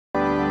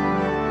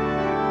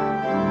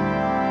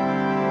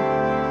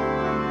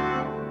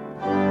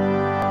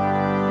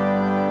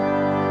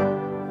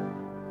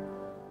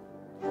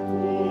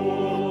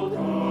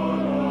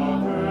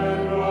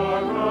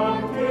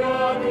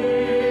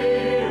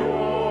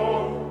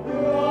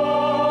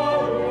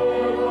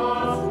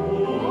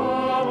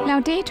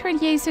Laudetur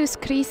Jesus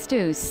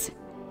Christus.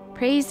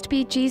 Praised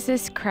be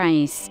Jesus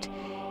Christ.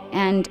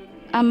 And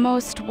a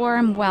most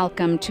warm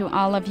welcome to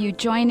all of you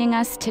joining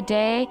us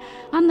today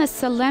on the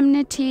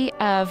solemnity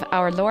of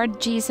our Lord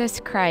Jesus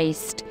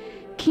Christ,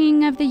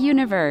 King of the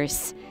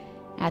universe.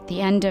 At the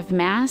end of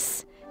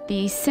Mass,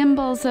 the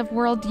symbols of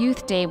World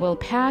Youth Day will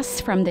pass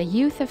from the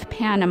youth of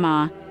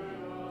Panama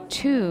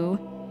to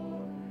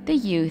the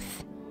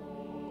youth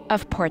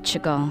of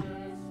Portugal.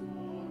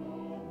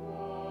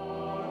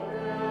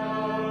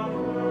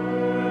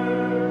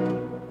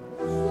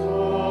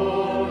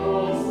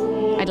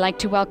 I'd like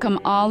to welcome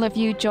all of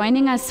you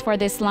joining us for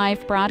this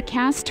live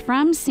broadcast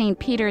from St.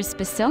 Peter's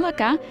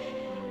Basilica.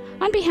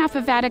 On behalf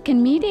of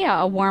Vatican Media,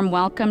 a warm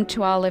welcome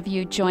to all of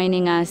you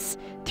joining us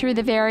through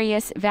the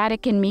various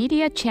Vatican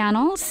Media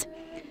channels,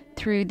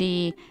 through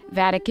the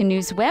Vatican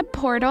News web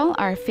portal,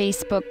 our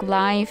Facebook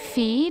Live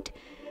feed,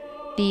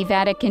 the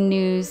Vatican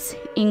News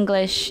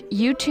English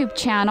YouTube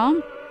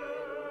channel,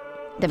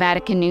 the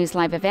Vatican News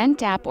Live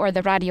Event app, or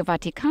the Radio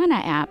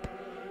Vaticana app.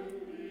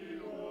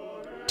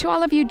 To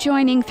all of you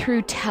joining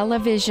through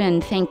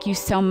television, thank you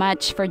so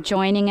much for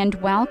joining and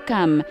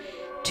welcome.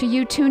 To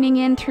you tuning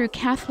in through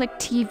Catholic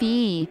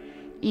TV,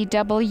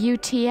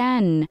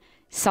 EWTN,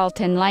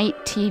 Salt and Light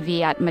TV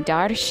at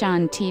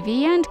Madarshan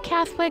TV, and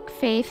Catholic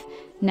Faith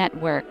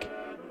Network.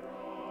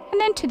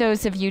 And then to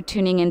those of you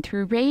tuning in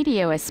through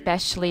radio,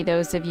 especially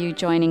those of you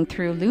joining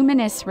through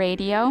Luminous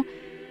Radio,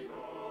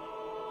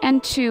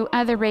 and to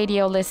other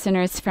radio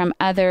listeners from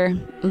other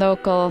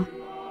local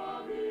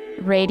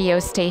radio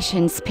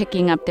stations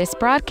picking up this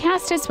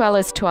broadcast, as well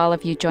as to all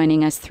of you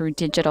joining us through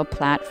digital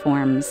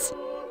platforms.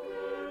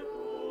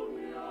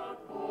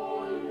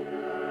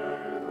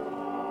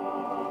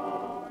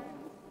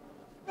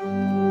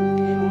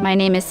 My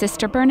name is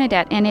Sister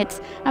Bernadette, and it's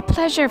a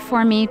pleasure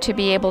for me to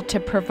be able to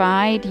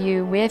provide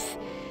you with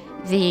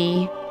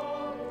the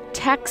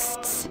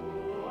texts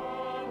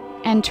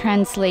and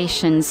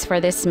translations for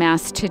this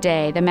Mass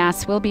today. The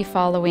Mass will be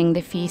following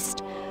the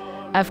Feast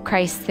of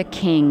Christ the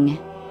King.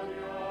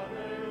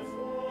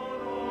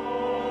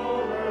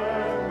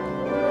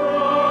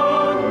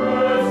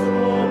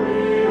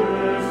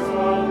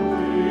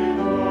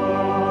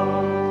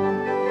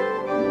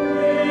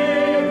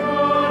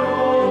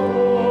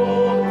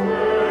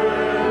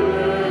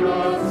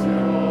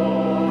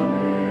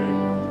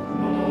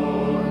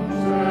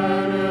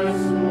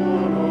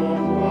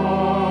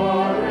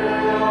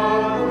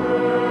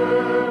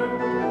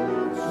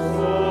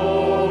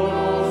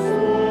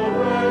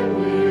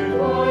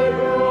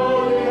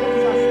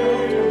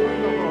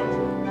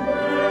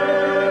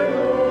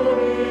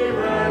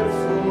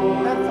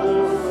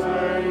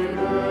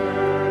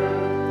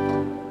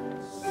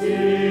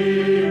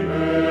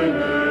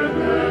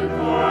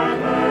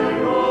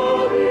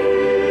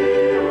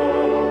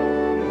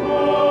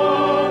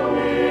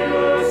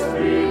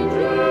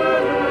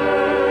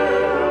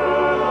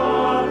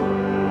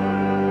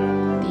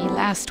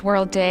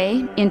 World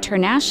Day,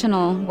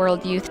 International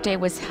World Youth Day,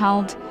 was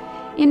held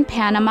in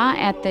Panama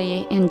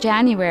in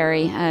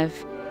January of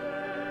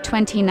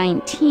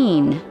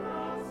 2019.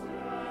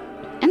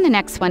 And the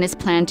next one is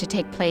planned to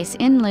take place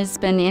in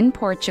Lisbon, in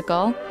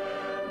Portugal,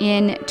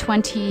 in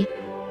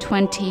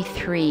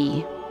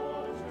 2023.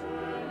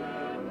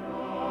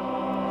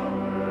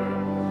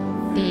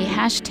 The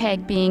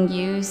hashtag being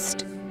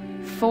used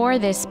for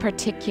this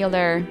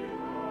particular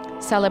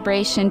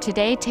celebration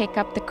today, Take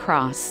Up the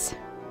Cross.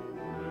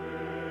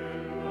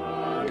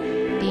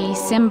 The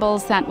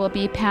symbols that will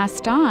be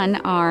passed on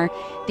are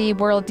the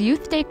World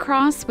Youth Day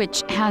cross,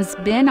 which has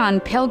been on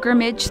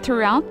pilgrimage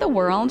throughout the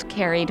world,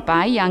 carried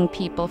by young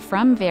people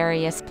from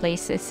various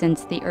places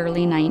since the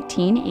early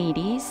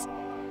 1980s.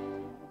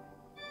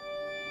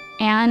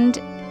 And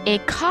a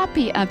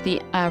copy of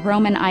the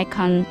Roman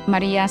icon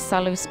Maria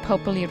Salus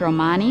Populi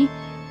Romani.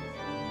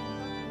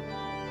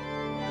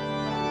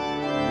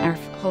 Our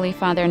Holy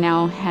Father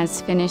now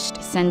has finished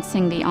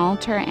censing the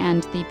altar,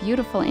 and the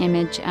beautiful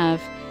image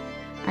of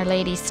Our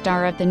Lady,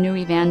 Star of the New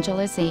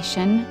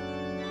Evangelization.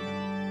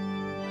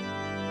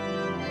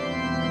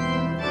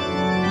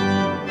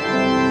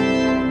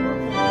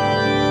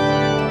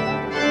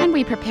 And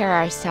we prepare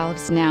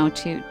ourselves now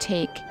to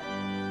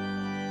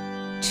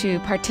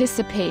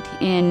participate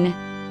in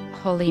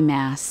Holy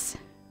Mass.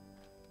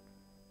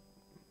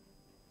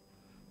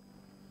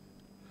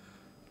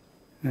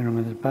 Nel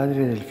nome del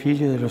Padre, del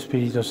Figlio e dello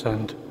Spirito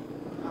Santo.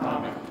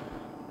 Amen.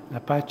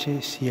 La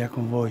pace sia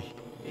con voi.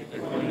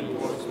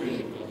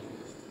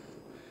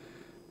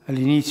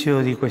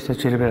 All'inizio di questa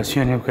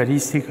celebrazione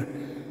eucaristica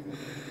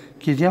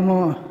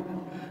chiediamo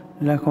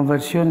la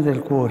conversione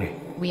del cuore.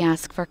 We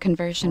ask for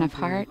conversion of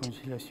heart.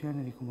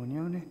 Conciliazione di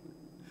comunione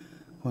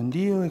con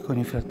Dio e con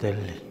i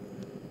fratelli.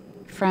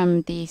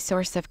 From the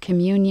source of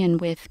communion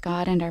with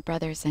God and our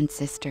brothers and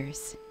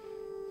sisters.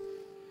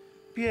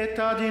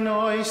 Pietà di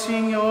noi,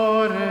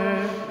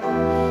 Signore.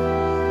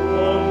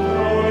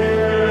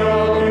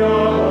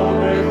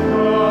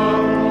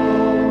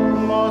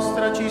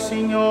 Mostraci,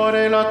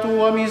 Signore, la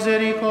tua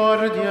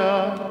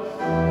misericordia.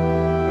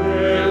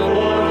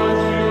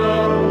 Perdonaci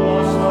la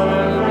tua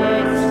salvezza.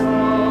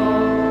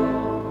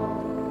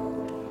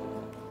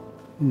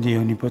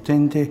 Dio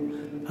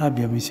Onnipotente,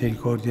 abbia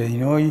misericordia di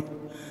noi,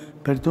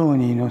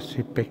 perdoni i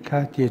nostri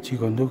peccati e ci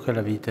conduca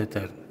alla vita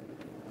eterna.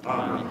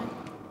 Amen.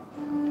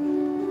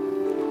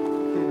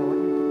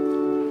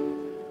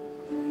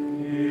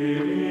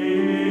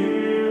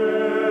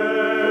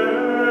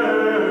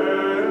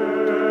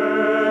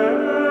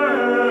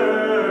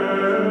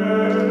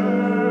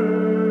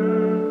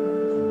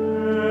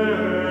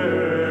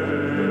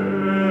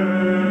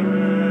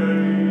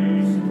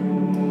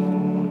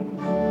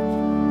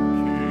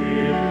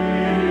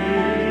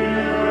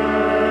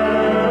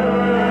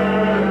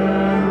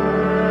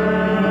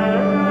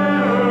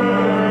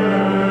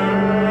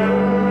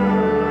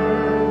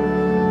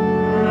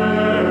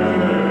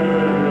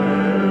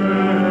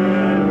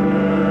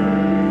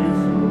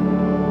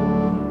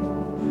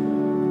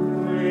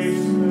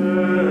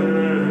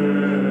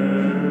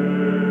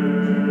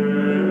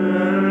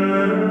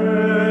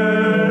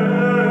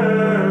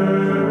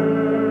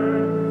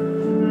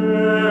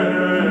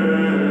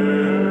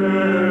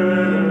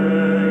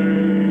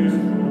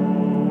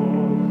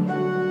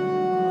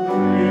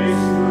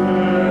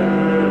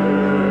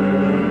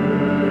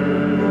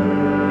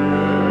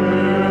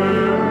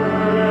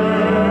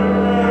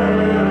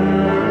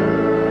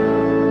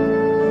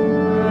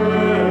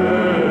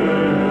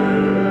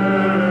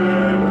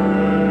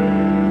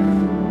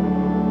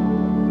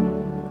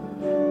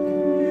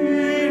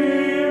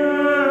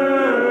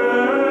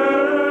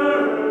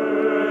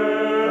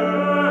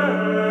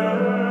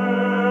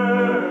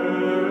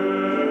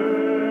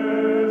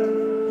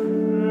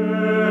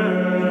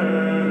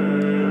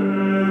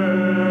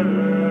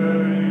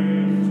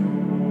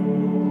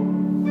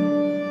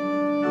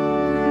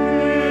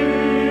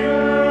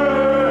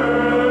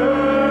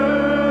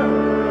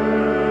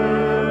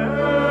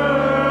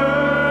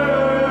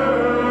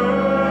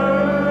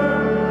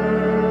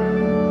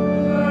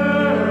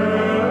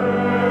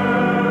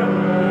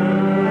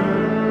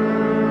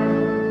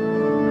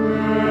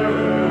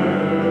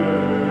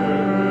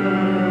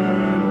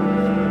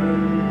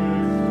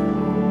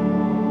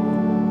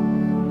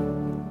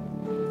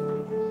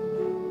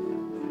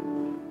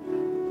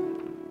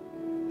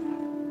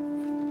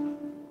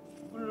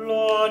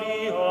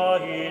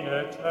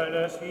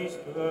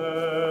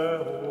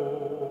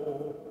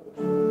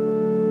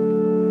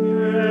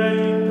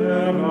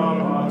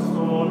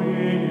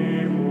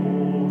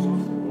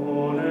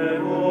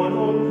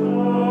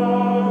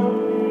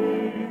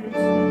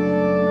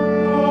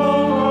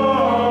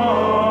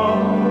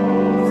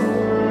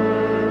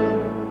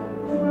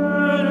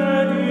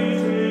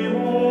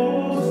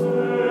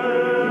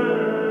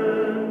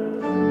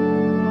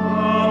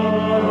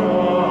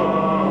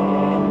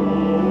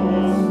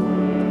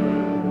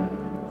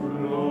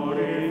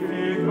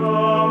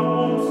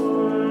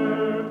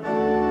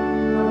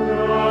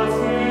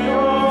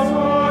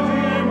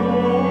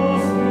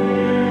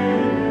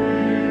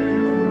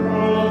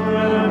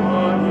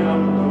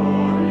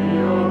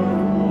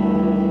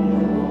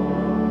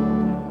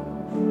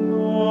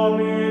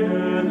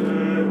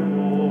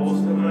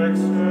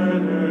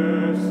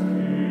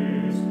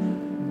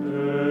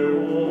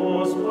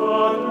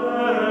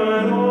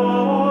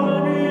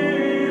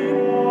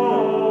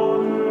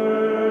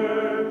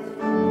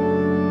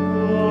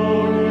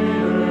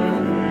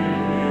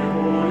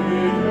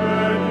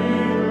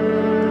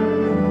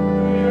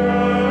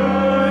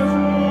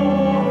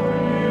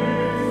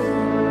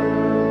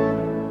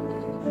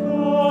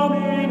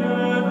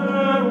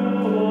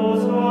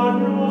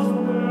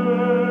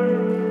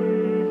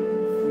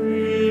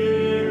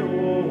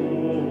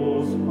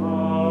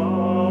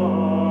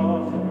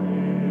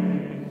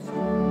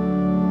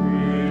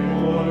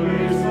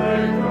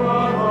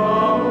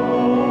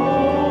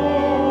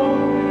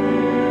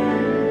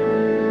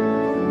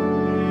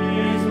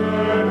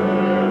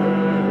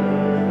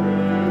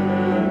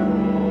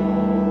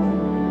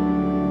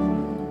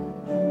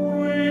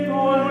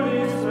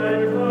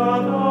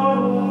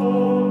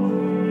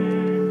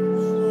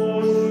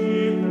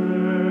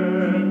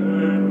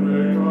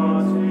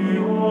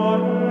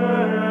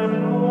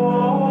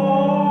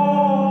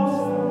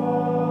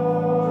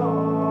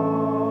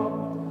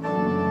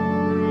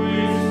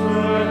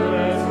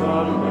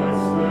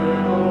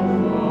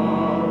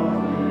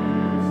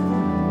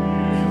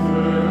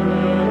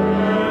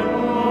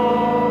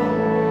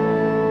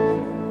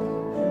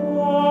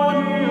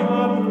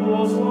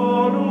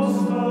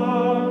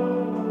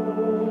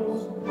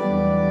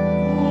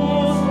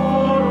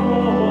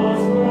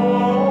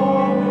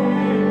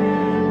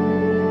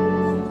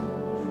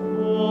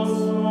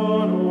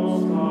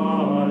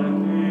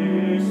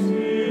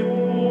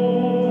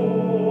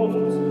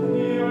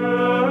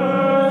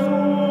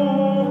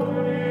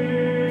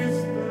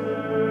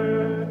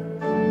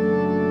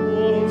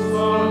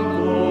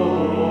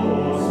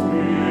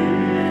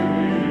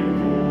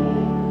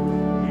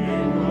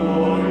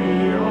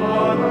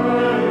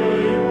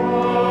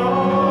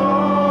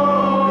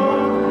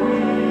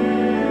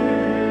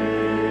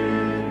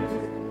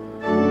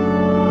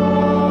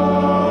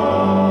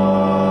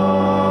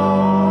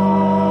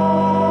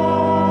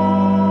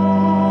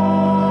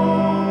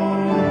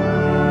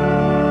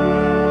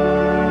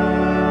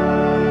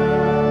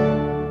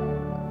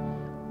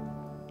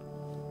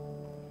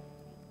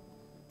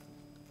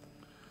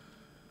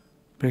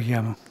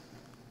 Preghiamo.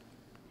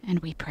 And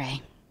we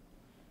pray.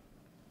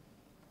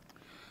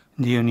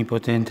 Dio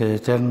onnipotente ed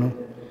eterno,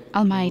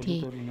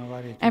 Almighty,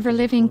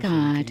 ever-living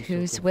God,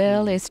 whose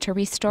will is to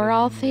restore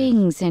all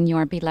things in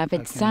your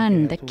beloved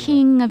Son, the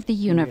King of the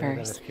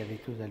universe,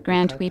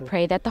 grant, we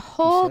pray, that the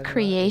whole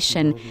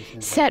creation,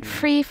 set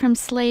free from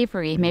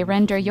slavery, may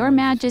render your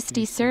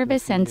majesty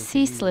service and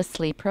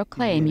ceaselessly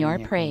proclaim your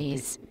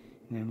praise.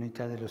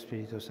 Nell'unità dello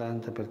Spirito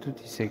Santo per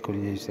tutti I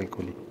secoli dei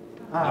secoli.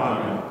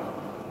 Amen.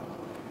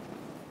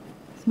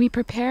 We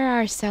prepare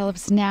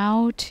ourselves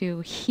now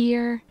to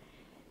hear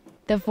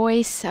the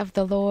voice of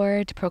the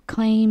Lord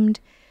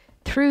proclaimed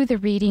through the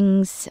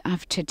readings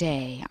of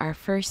today. Our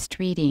first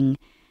reading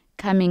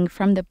coming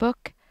from the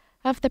book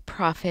of the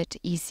prophet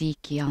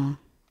Ezekiel.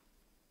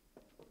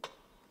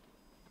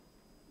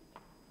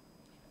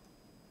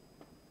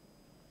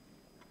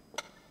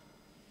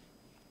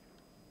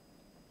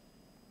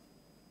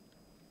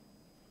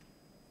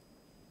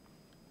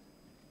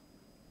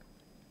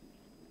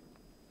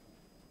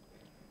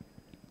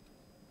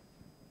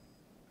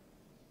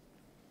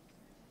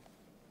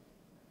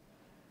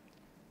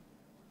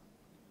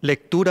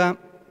 Lectura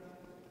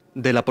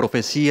de la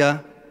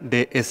profecía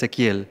de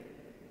Ezequiel.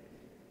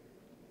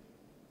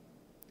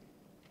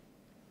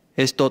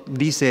 Esto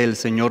dice el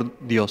Señor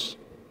Dios: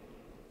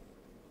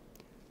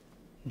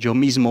 yo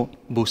mismo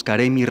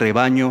buscaré mi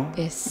rebaño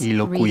y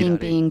lo reading cuidaré.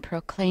 being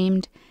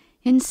proclaimed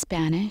in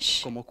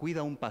Spanish. Como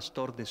cuida un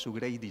pastor de su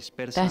grey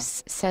dispersa,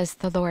 Thus says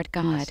the Lord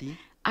God, así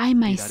I cuidaré yo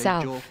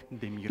myself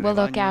de mi will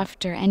look rebaño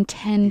after and y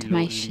tend lo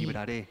my sheep,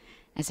 libraré,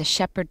 as a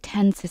shepherd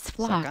tends his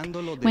flock.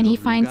 sacándolo de When he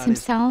los finds lugares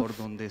himself por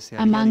donde se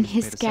había among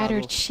his dispersado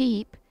scattered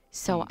sheep,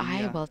 so un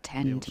I día will de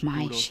tend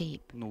my oscuros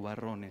sheep.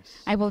 nubarrones.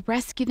 I will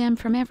rescue them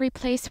from every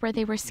place where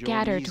they were Yo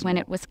scattered when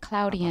mismo it was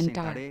cloudy and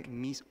dark. apacentaré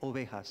mis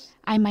ovejas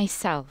I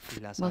myself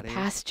y las will haré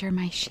pasture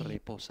my sheep.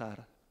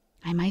 reposar.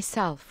 I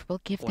myself will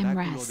give them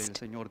Oráculo del rest,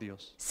 Señor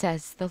Dios.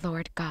 says the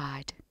Lord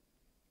God.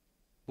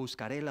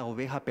 Buscaré la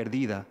oveja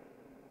perdida,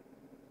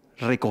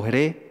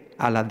 recogeré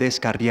a la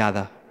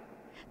descarriada.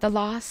 The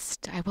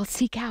lost I will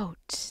seek out,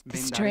 the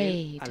Vendaré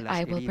strayed a las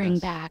I will bring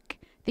heridas. back,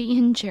 the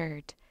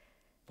injured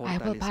I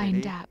will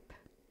bind Fortaleceré up,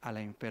 a la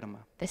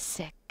enferma. the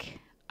sick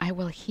I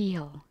will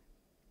heal.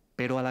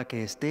 Pero a la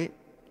que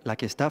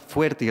está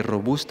fuerte y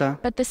robusta,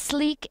 But the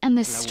sleek and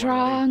the La guardaré.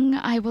 strong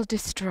I will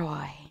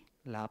destroy,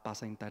 la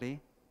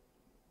apacentaré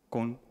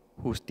con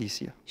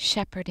justicia.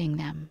 shepherding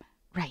them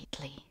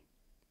rightly.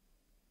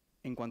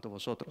 En cuanto a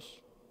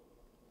vosotros,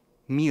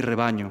 mi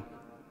rebaño,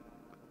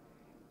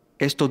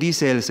 esto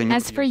dice el Señor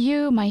As for Dios,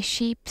 you, my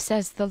sheep,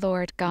 says the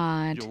Lord yo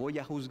God, voy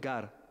a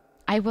juzgar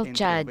I will entre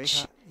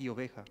judge oveja y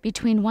oveja,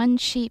 between one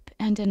sheep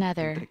and entre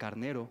another,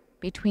 carnero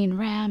between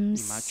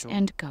rams macho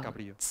and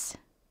cabrío. goats.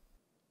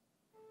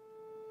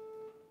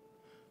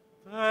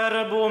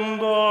 Verbum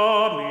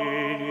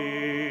Domini.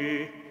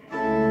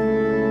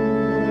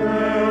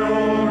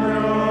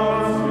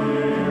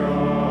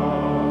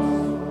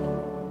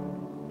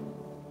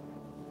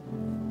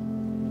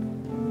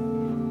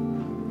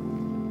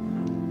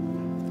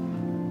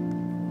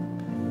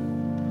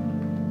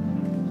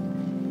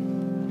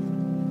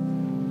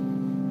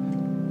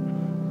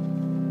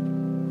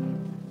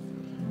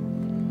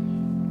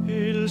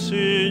 Il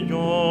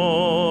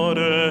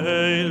Signore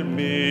è il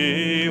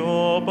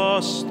mio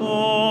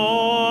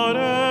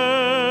pastore,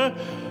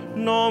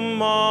 non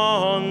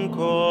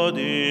manco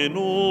di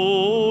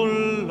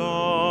nulla.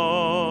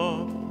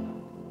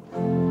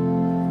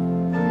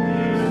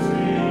 Il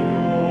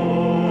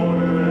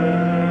Signore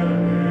è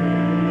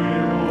il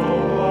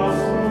mio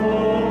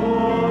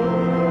pastore,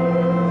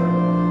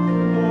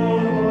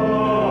 non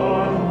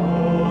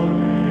manco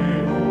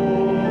di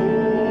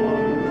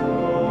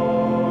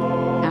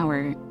nulla.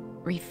 Our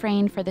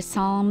refrain for the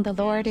psalm, the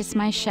Lord is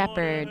my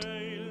shepherd.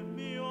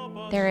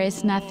 There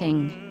is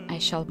nothing I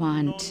shall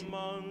want.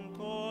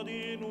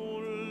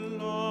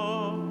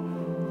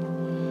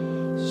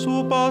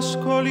 Su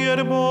pascoli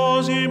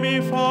erbosi mi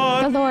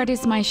fa The Lord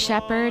is my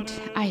shepherd,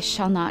 I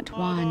shall not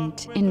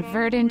want. In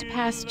verdant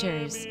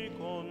pastures,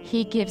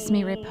 he gives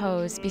me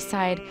repose.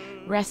 Beside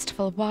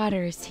restful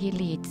waters, he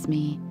leads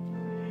me.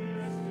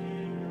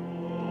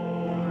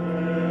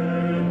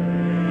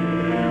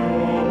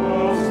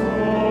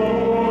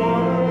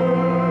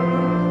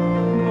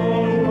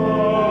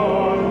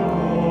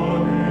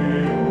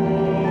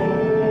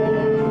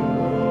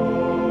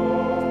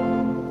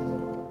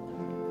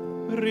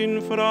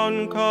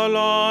 Rinfranca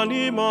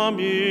l'anima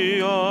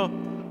mia,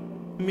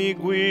 mi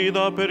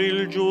guida per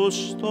il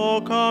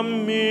giusto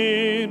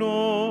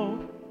cammino.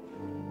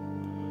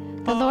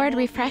 The Lord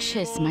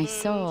refreshes my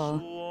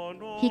soul.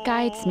 He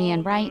guides me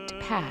in right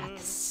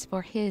paths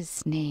for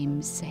his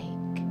name's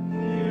sake.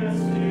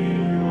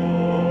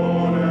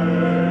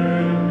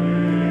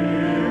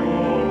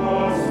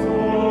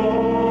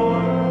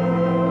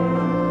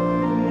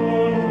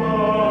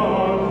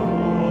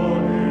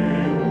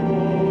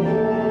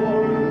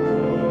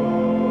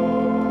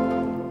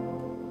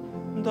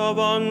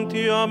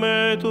 Davanti a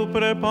me tu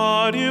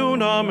prepari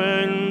una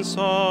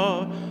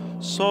mensa,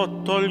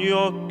 sotto gli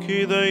occhi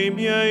occhi dei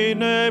miei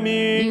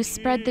nemici. You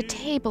spread the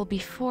table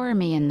before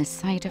me in the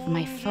sight of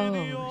my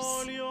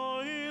foes.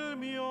 Il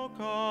mio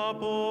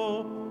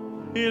capo,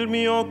 il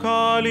mio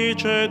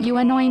calice. You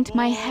anoint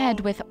my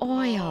head with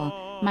oil,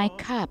 my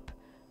cup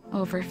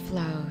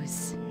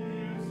overflows.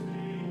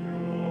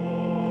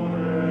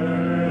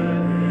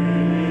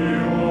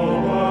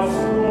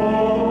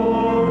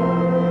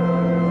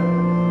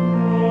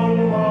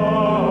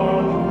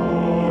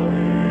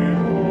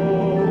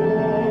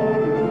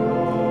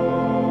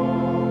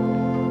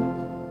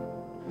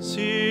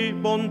 Sì,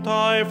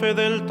 bontà e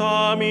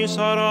fedeltà mi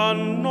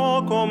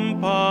saranno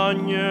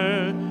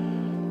compagne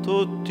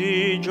tutti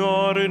i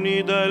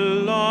giorni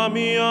della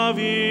mia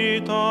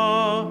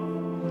vita.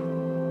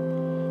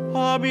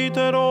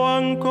 Abiterò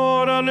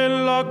ancora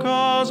nella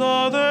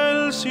casa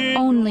del Signore.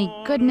 Only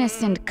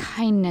goodness and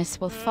kindness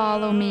will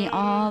follow me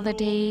all the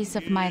days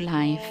of my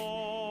life,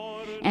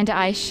 and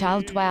I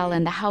shall dwell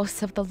in the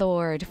house of the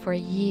Lord for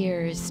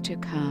years to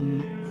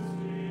come.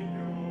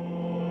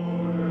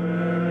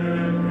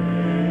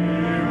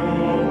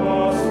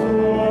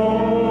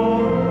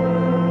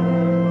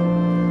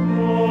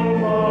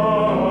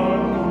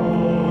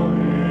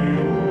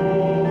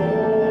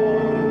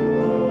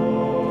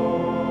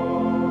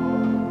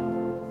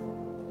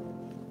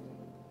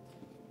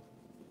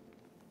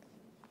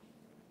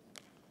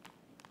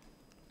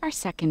 Our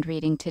second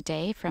reading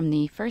today from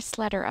the first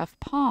letter of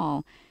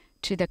Paul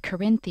to the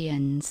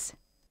Corinthians.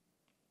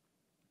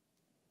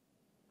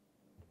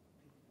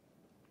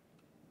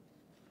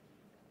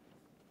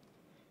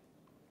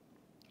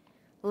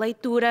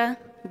 Leitura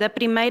da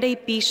primeira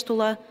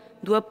epístola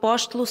do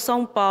apóstolo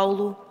São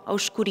Paulo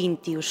aos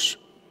Coríntios.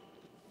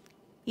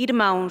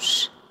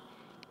 Irmãos,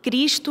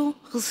 Cristo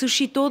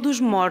ressuscitou dos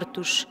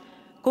mortos,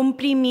 como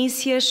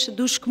primícias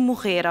dos que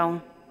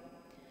morreram.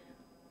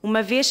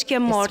 Uma vez que a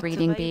This morte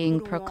reading veio being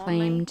por homem,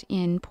 proclaimed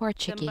in também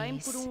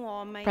Portuguese. por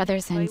homem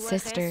Brothers and veio a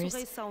sisters,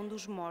 ressurreição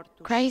dos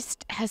mortos.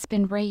 Christ has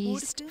been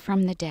raised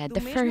from the dead, do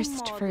the mesmo first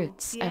modo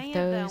fruits que of em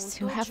Adão those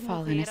who todos have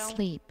fallen morreram,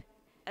 asleep.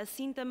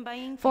 assim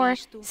também em For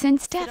Cristo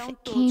since death serão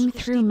todos came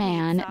through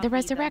man, restituídos à the vida,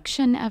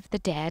 resurrection of the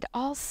dead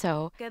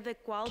also cada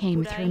qual,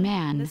 came porém, through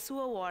man. na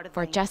sua ordem.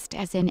 For just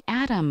as in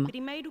Adam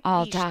Primeiro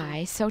all Cristo,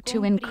 die, so too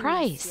como in primícias.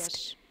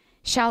 Christ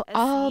shall A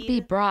all be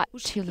seguir, brought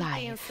os to que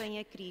life. pertencem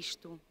a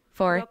Cristo,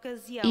 For por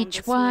ocasião each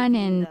da sua one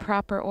in vinda.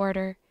 proper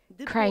order,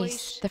 Depois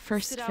Christ the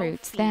first será o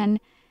fruits, fim, then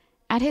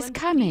at his quando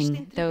coming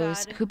Cristo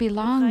those entregar who o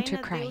belong reino to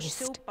a Deus,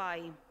 seu Christ.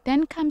 Pai,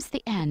 Then comes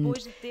the end,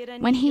 depois de ter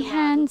when he aniquilado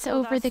hands toda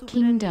over a the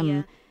kingdom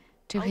soberania,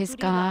 to his autoridade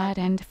God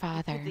and e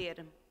Father,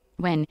 poder.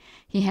 when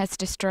he has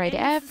destroyed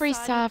É every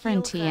necessário que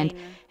ele sovereignty and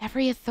reine,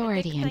 every até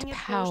authority que and tenha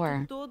power.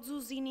 posto todos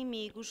os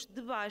inimigos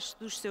debaixo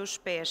dos seus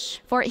pés.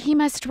 For he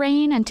must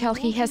reign until O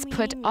he has último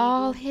put inimigo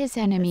all his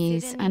a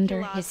enemies ser under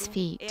aniquilado his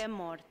feet. é a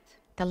morte.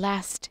 The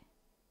last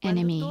Quando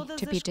enemy todas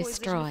to be as coisas lhe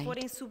destroyed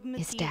forem is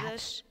death.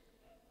 submetidas,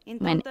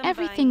 então When também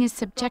everything is o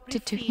próprio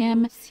subjected to Filho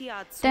him, se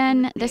há de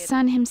then the submeter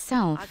Son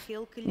himself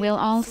àquele que lhe will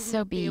also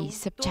submeteu be todas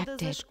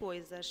subjected as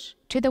coisas,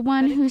 to the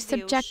one para who que Deus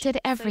subjected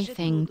seja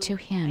everything tudo to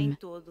him, em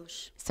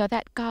todos. so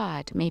that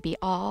God may be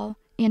all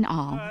in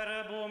all.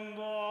 Verbum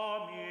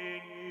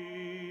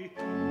Domini.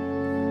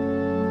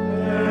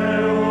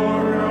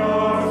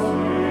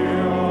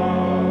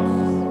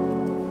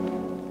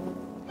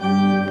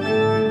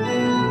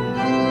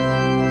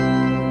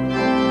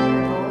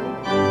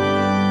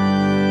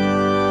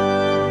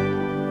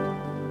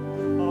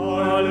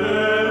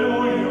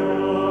 Alleluia.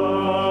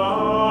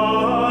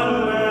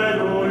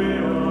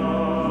 Alleluia.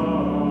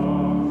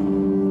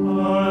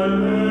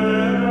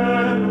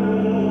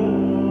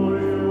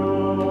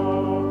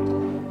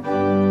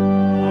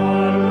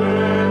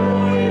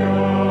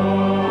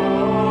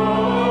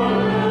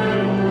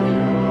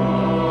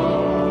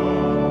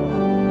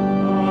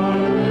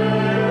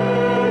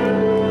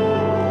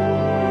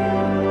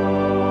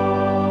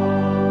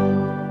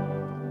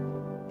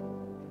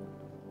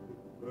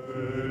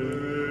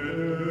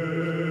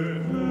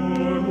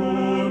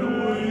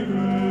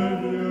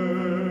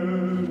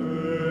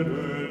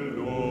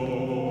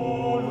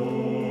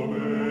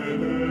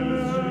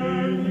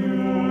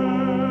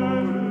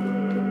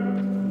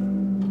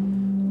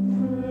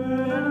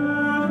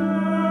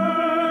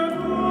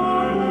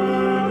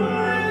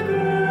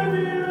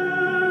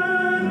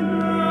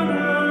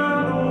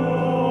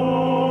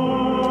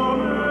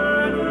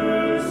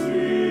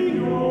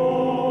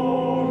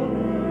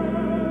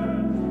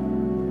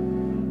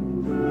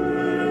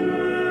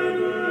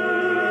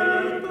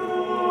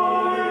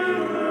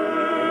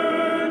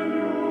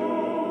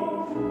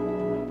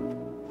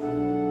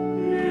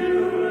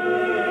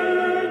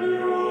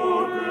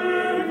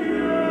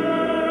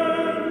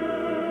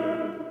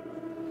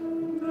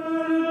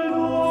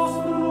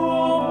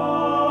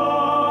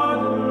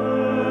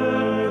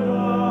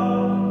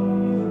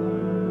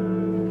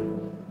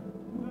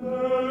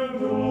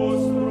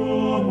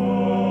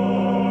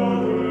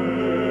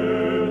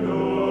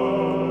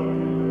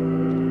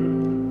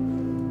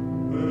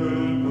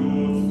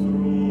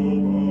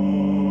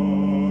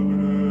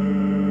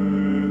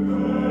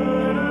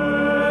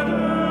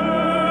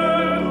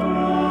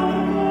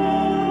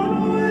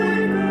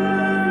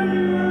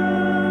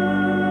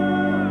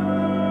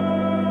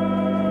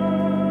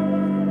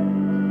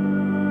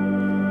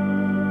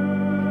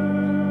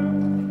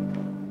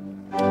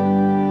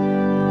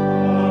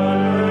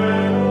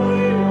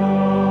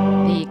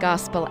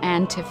 Gospel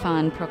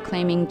antiphon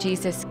proclaiming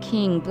Jesus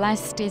King.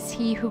 Blessed is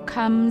he who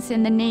comes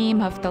in the name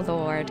of the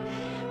Lord.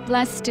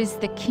 Blessed is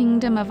the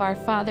kingdom of our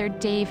father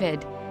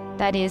David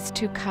that is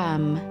to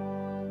come.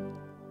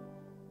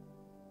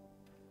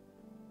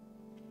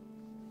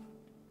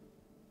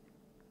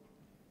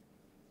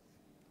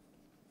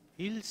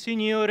 Il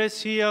Signore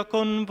sia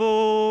con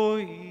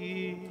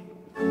voi.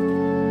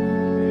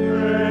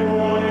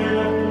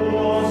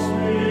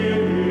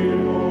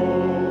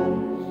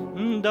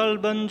 Dal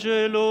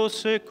Vangelo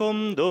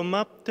secondo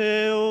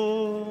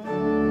Matteo.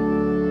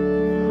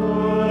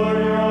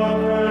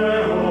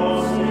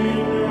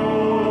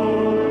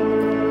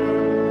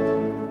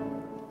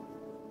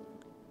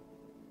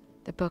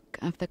 The book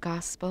of the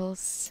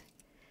Gospels.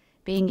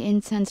 Being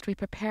incensed, we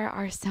prepare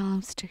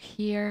ourselves to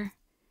hear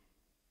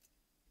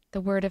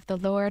the word of the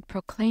Lord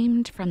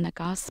proclaimed from the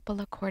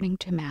Gospel according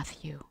to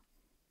Matthew.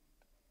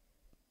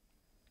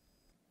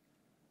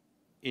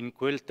 In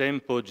quel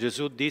tempo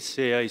Gesù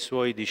disse ai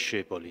suoi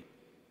discepoli: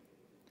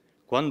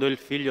 Quando il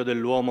Figlio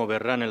dell'uomo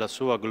verrà nella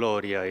sua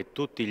gloria e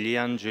tutti gli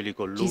angeli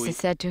con lui, Jesus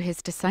said to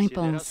his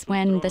disciples,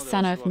 when the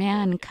Son of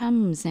Man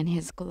comes in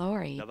his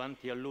glory,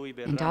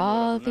 and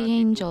all the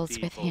angels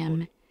with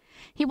him,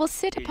 he will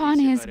sit upon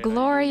his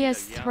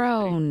glorious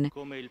throne,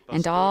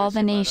 and all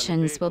the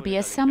nations will be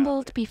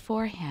assembled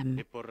before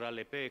him.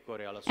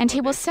 And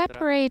he will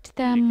separate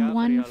them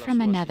one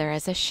from another,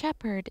 as a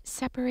shepherd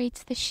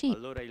separates the sheep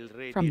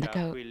from the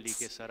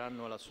goats.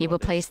 He will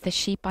place the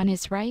sheep on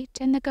his right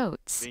and the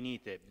goats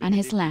on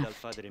his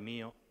left.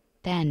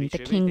 Then the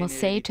king will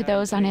say to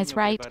those on his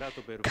right,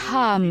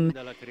 Come,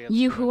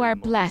 you who are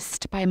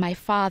blessed by my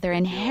Father,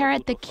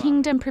 inherit the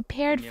kingdom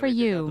prepared for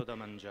you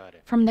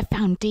from the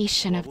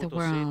foundation of the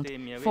world.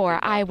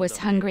 For I was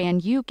hungry,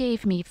 and you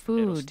gave me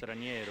food.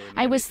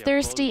 I was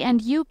thirsty,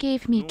 and you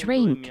gave me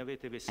drink.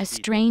 A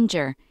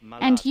stranger,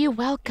 and you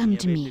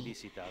welcomed me.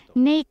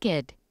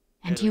 Naked,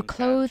 and you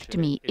clothed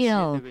me.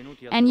 Ill,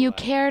 and you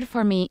cared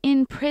for me.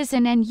 In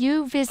prison, and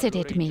you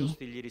visited me.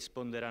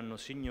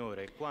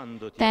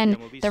 Then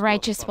the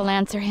righteous will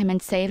answer him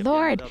and say,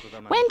 Lord,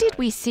 when did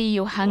we see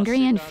you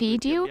hungry and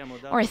feed you,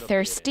 or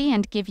thirsty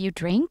and give you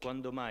drink?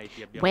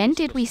 When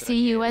did we see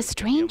you a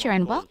stranger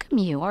and welcome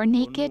you, or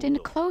naked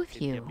and clothe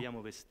you?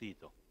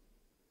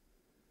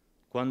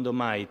 When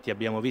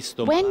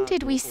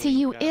did we see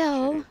you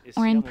ill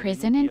or in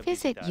prison and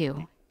visit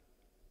you?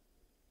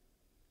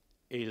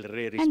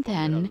 And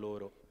then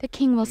the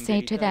king will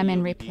say to them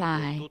in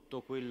reply,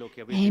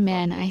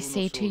 Amen, I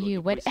say to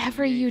you,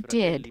 whatever you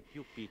did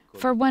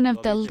for one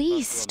of the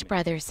least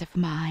brothers of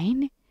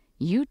mine,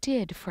 you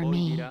did for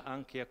me.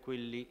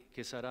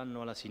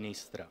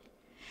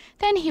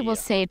 Then he will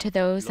say to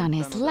those on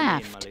his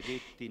left,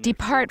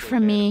 Depart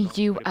from me,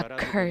 you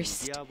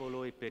accursed,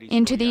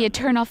 into the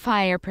eternal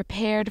fire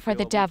prepared for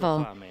the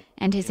devil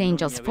and his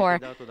angels. For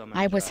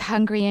I was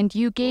hungry, and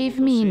you gave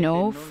me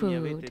no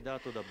food.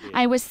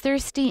 I was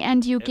thirsty,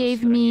 and you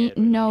gave me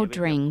no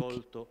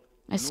drink.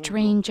 A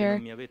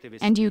stranger,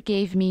 and you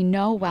gave me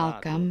no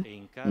welcome.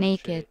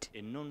 Naked,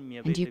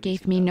 and you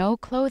gave me no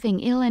clothing.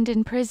 Ill and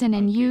in prison,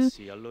 and you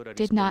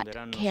did not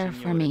care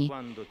for me.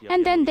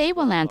 And then they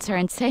will answer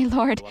and say,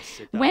 Lord,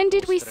 when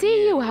did we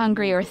see you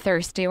hungry or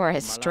thirsty or a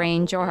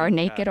stranger or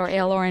naked or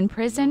ill or in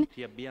prison,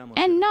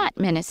 and not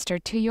minister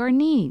to your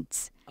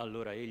needs?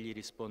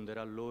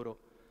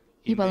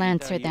 He will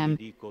answer them,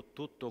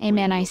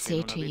 Amen, I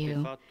say to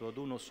you,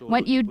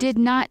 what you did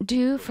not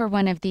do for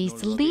one of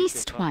these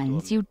least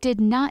ones, you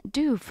did not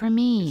do for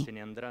me.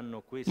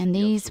 And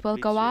these will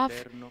go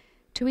off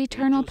to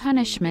eternal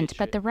punishment,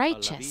 but the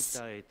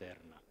righteous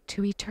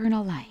to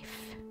eternal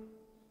life.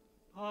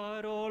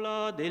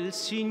 Parola del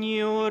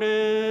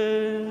Signore.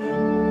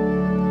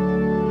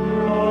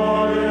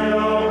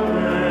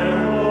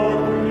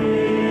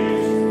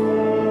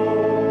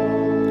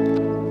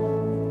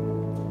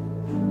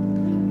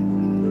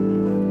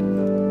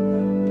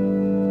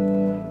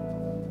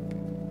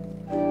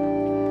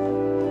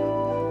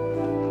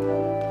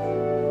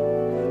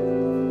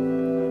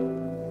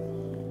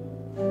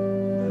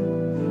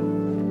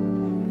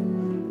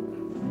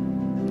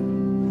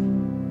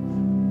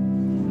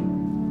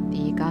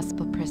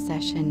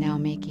 Procession now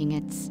making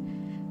its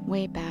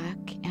way back,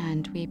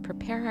 and we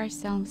prepare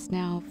ourselves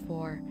now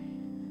for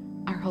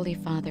our Holy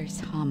Father's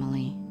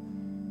homily,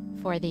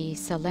 for the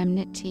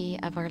solemnity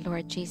of our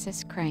Lord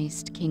Jesus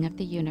Christ, King of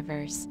the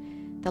universe,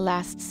 the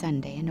last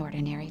Sunday in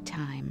ordinary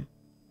time.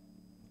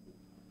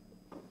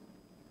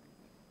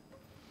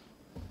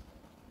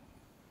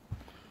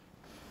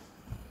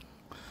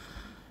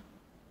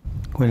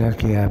 Quella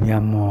che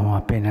abbiamo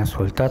appena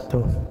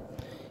ascoltato.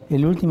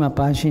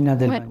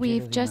 What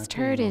we've just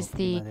heard is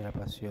the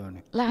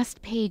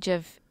last page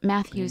of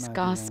Matthew's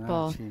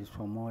Gospel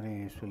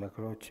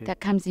that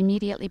comes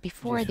immediately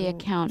before the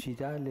account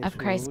of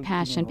Christ's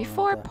Passion.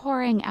 Before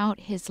pouring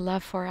out his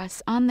love for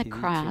us on the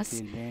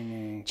cross,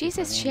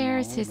 Jesus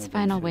shares his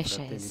final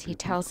wishes. He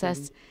tells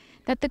us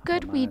that the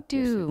good we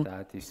do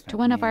to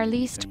one of our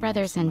least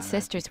brothers and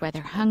sisters,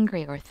 whether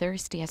hungry or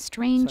thirsty, a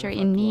stranger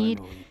in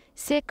need,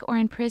 sick or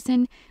in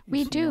prison, we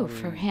Il do Signore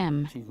for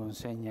Him. ci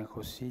consegna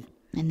così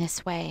In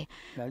this way,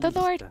 la the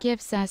Lord lista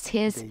gives us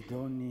His dei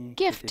doni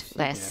che gift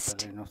desidera list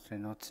per le nostre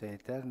nozze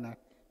eterne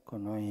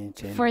con noi in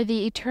cielo. for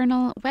the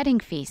eternal wedding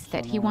feast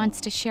that He wants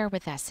to share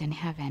with us in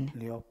heaven.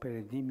 Le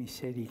opere di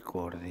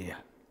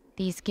misericordia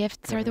These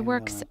gifts che are the rendono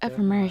works of eterna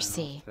la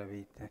mercy nostra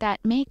vita. that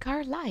make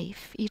our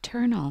life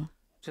eternal.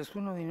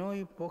 Ciascuno di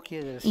noi può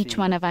chiedersi: Each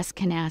one of us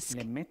can ask,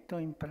 le metto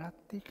in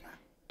pratica?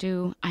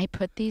 do I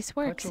put these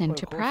works Faccio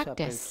into qualcosa per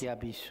practice? chi ha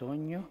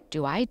bisogno?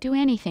 Do I do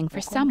anything for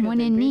O someone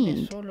compio in del bene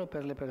need? solo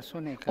per le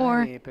persone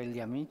Or care e per gli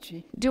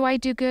amici? Do I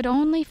do good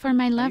only for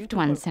my loved Aiuto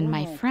ones and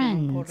my qualcuno che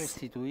non può friends?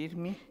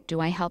 restituirmi?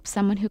 Do I help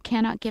someone who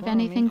cannot give Sono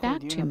anything amico back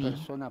di to una me?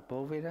 persona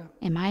povera?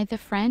 Am I the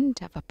friend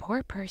of a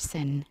poor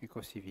person? E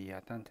così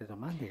via. Tante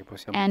domande che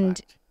possiamo And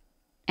farci.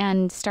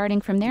 And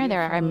starting from there, Io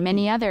there are sono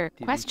many lì, other ti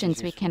dice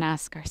questions we Gesù. can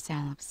ask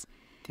ourselves.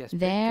 Ti aspetto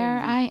There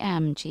lì, I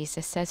am,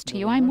 Jesus says to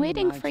you. dove I'm non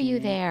waiting for you immagini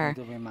e there,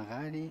 dove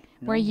magari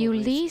where non you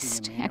vorresti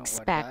least nemmeno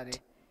expect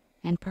guardare.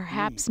 and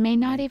perhaps may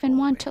not nei even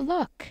want to poveri.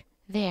 look.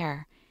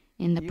 There,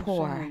 in the Io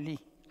poor. sono lì,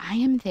 I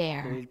am dove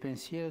there, il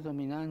pensiero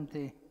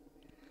dominante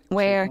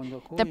where secondo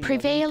cui the la vita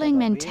prevailing va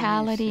bene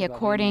mentality se va bene a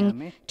according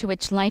me, to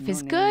which life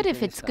is non è good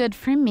if it's interessato. good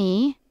for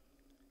me,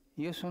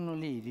 Io sono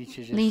lì,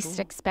 dice Gesù, least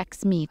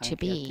expects me to anche a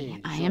be.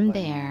 te, I am giovane,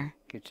 there.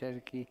 che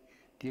cerchi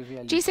di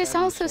realizzare Jesus i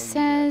also sogni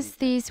della says vita.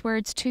 these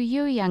words to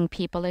you, young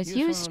people, as Io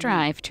you sono lì,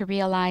 strive to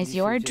realize dice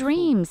your Gesù,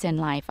 dreams in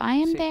life. I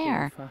am secoli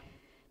there. fa,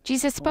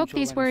 Jesus un spoke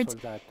these giovane words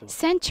soldato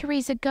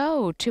centuries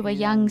ago to a era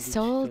young un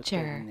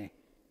soldier. diciottenne,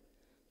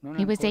 non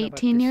He was ancora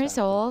 18 years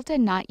battezzato. old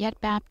and not yet Un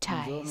giorno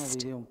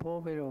baptized. vide un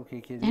povero che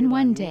chiedeva And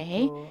one day,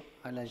 aiuto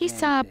alla he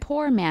saw a gente,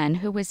 poor man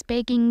who was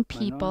begging ma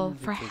people non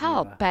for riceveva,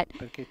 help, but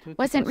perché tutti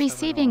wasn't passavano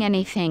receiving oltre.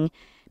 anything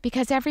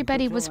because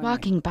everybody was giovane,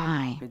 walking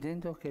by.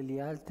 Vedendo che gli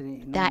altri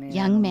non That erano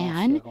young mossi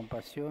man, a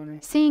compassione,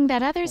 seeing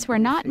that others were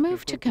not comprese che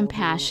moved to quel povero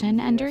compassion, gli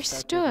era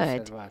stato understood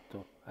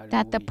riservato a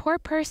that the lui. poor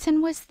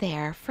person was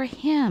there for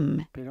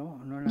him. Però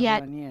non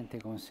Yet, aveva niente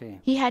con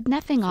sé, he had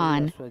nothing solo la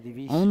on, sua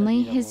divisa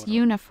only di his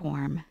lavoro.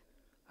 uniform.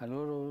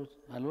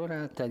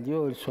 Allora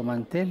tagliò il suo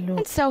mantello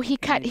And so he e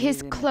cut ne his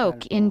diede metà cloak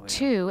al in povero,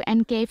 two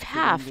and gave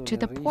half subendo to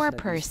the le poor risa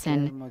di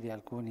person, scherno di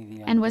alcuni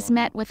di and was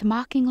Antonio. met with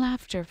mocking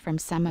laughter from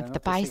some La of the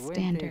notte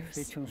seguente bystanders.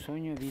 fece un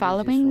sogno e The vide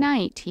following Gesù,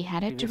 night he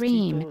had a rivestito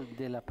dream.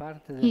 della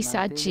parte del He saw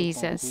mantello con cui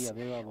Jesus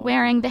aveva avvolto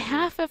wearing il the povero.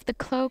 half of the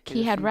cloak E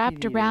he lo had sentì wrapped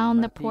dire,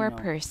 around the poor Martino,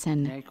 mi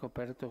person. hai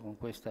coperto con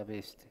questa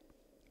veste.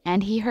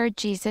 And he heard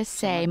Jesus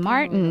say, Martino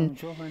era Martin, un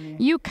giovane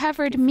you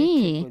covered che fece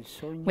me quel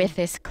sogno with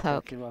this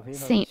cloak. perché lo aveva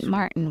Saint vissuto.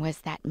 Martin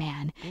was that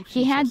man. Pur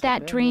He senza had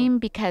that saperlo, dream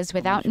because come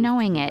without giusti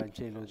knowing del it,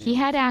 Vangelo di he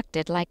had oggi.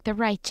 acted like the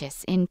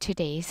righteous in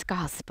today's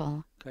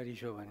gospel. Cari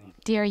giovani,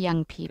 Dear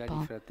young cari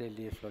people,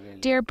 fratelli e sorelle,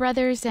 dear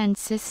brothers and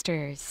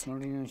sisters, non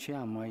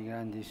rinunciamo ai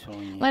grandi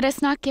sogni. let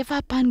us not give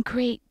up on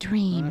great Non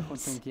dreams.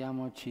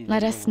 accontentiamoci Let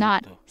del us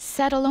not dovuto.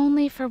 settle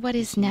only for what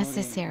Il is Signore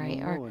necessary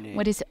non or vuole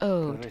what is che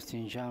owed.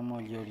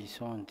 restringiamo gli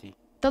orizzonti.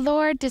 The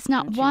Lord does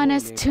Non not ci want vuole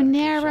us to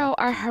narrow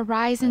our parcheggiati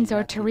horizons ai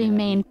or to lati della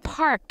remain vita,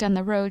 parked on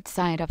the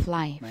roadside of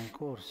life. ma in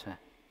corsa,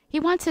 He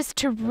wants us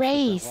to verso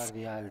race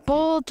traguardi alti,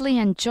 boldly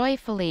and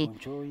joyfully con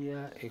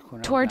gioia e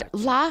con toward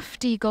audacia.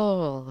 lofty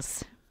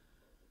goals.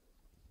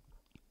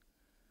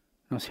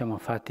 Non siamo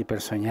fatti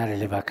per sognare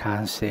le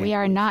vacanze We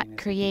are o il not fine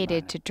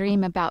created settimana, to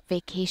dream about ma per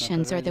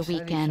vacations or the realizzare i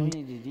weekend,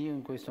 sogni di Dio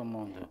in questo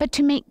mondo. but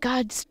to make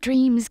God's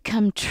dreams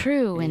come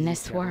true in Egli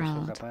this ci ha reso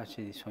world.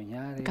 capaci di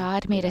sognare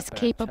God per made us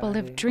capable abbracciare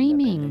of la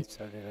dreaming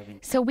bellezza della vita.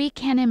 so we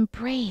can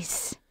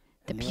embrace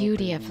the Le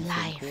beauty opere of di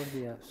life.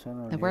 misericordia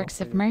sono The le works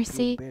of opere più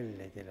mercy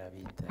belle della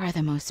vita. are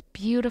the most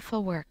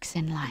beautiful works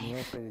in Le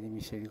life. opere di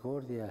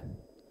misericordia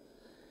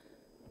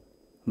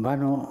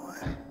vanno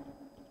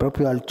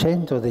proprio al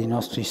centro dei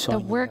nostri The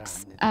sogni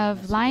works grandi, dei of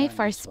nostri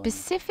life are grandi sogni.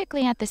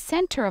 specifically at the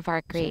center of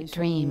our Se hai great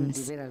sogni di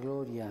dreams. vera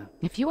gloria,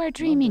 If you are non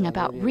dreaming della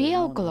about gloria del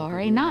real mondo che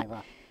glory, viene e not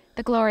va,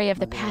 the glory of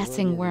ma the della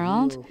passing gloria di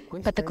world, Dio, but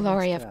questa the è la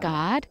glory of strada.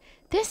 God,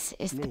 this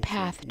is the Leggi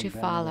path to il brano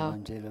del follow.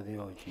 Vangelo di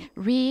oggi,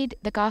 Read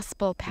the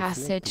gospel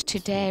passage Riflettici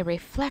today, su.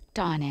 reflect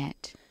on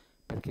it,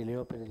 perché le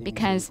opere di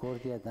because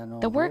misericordia danno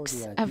the works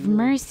gloria a of Dio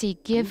mercy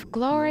più give di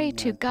glory ogni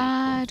to altra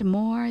God cosa.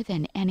 more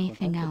than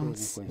anything Ascoltate bene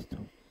else.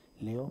 questo.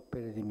 Le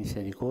opere di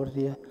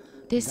misericordia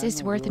This is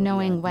danno worth gloria a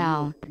knowing Dio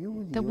well.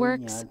 più di The ogni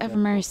works altra of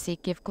cosa. mercy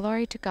give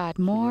glory to God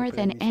Sulle more opere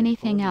than di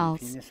anything misericordia,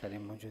 else, infine,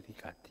 saremo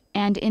giudicati.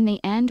 and in the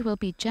end will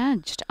be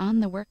judged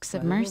on the works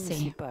of Ma da dove si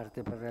mercy.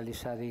 parte per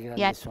realizzare i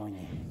grandi Yet,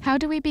 sogni? how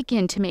do we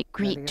begin to make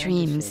great grandi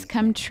dreams scelte.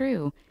 come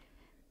true?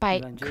 By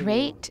Il Vangelo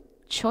great oggi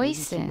ci parla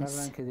choices.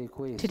 anche di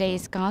questo.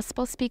 Today's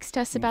gospel speaks to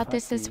us about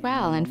this as Infatti,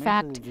 well. nel In momento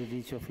fact, del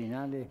giudizio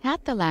finale,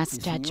 at the il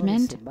last Signore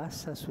judgment, si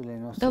basa sulle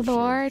nostre the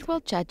Lord scelte.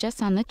 will judge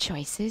us on the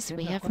choices we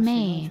Sembra have quasi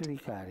non made.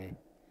 giudicare,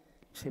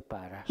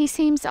 separa. He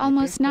seems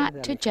almost pecore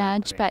not to dalle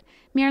judge, capre. but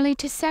merely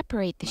to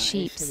separate the Ma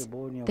sheep essere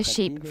buoni o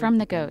from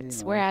the cattivi goats, dipende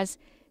di noi. whereas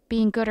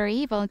being good or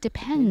evil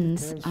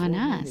depends on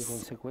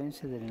us.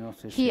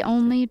 He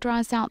only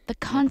draws out the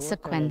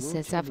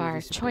consequences of our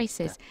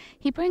choices.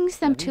 He brings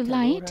them to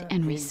light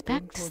and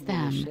respects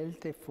them.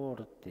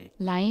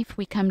 Life,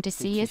 we come to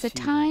see, is a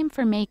time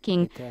for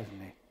making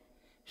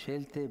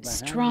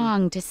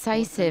strong,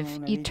 decisive,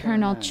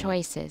 eternal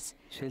choices.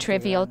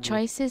 Trivial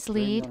choices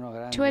lead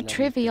to a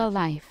trivial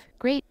life.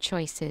 Great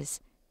choices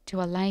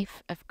to a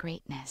life of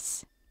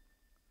greatness.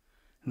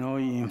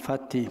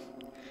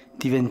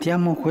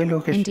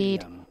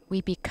 Indeed,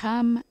 we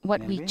become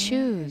what we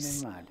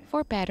choose,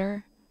 for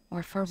better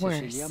or for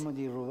worse.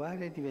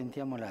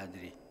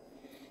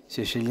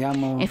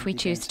 If we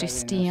choose to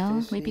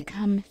steal, we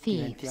become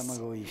thieves.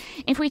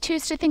 If we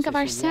choose to think of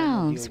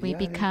ourselves, we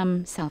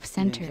become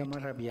self-centered.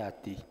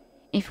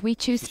 If we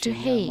choose to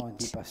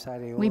hate,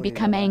 we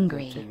become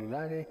angry.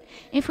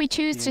 If we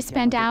choose to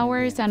spend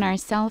hours on our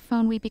cell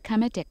phone, we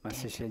become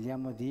addicted.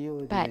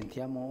 But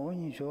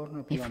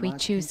if we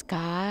choose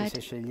God,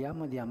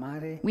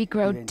 we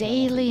grow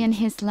daily in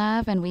His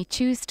love, and we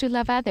choose to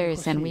love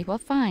others, and we will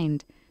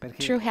find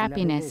true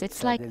happiness.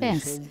 It's like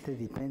this,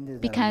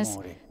 because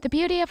the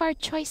beauty of our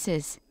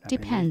choices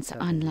depends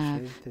on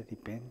love.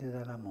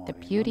 The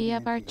beauty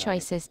of our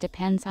choices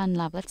depends on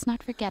love. Let's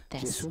not forget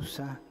this.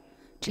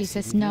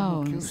 Jesus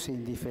knows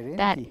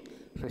that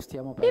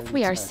if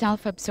we are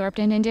self-absorbed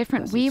and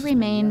indifferent, we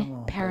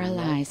remain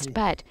paralyzed.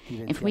 But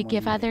if we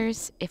give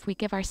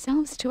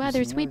ourselves to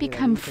others, we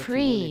become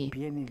free.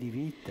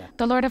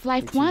 The Lord of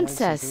life wants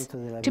us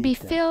to be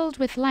filled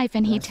with life,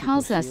 and He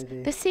tells us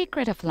the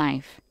secret of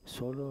life.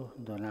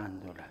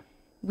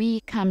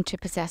 We come to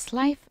possess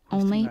life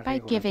only by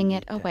giving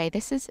it away.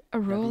 This is a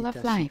rule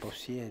of life.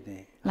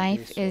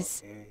 Life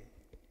is...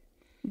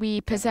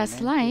 We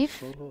possess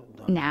life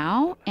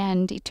now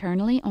and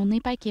eternally only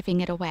by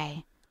giving it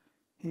away.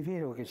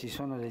 It's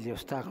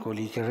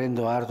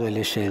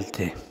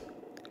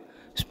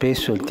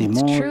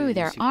true,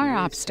 there are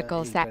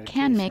obstacles that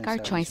can make our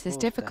choices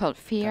difficult.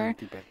 Fear,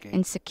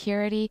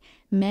 insecurity,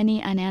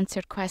 many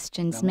unanswered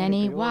questions,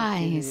 many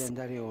whys.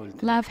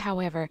 Love,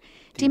 however,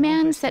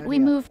 demands that we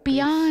move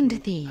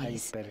beyond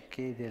these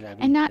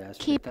and not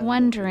keep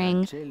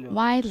wondering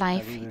why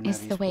life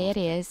is the way it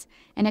is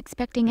and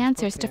expecting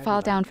answers to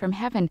fall down from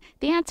heaven.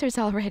 The answers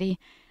already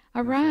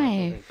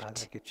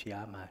arrived.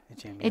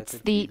 It's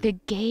the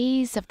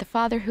gaze of the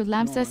Father who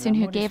loves us and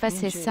who gave us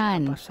His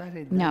Son.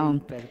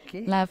 No,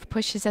 love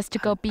pushes us to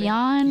go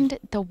beyond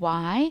the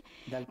why,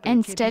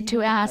 instead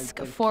to ask,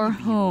 for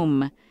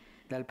whom?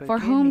 For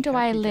whom do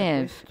I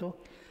live?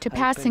 To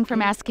passing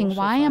from asking,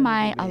 why am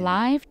I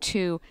alive,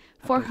 to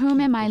for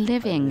whom am I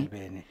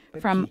living?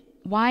 From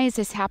why is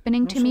this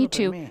happening to me,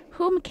 to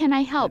whom can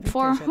I help?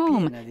 For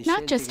whom?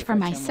 Not just for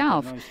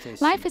myself.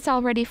 Life is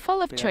already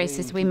full of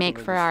choices we make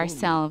for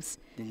ourselves.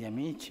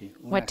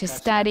 What to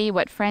study,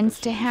 what friends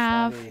to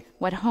have,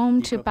 what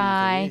home to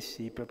buy,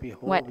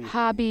 what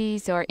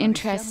hobbies or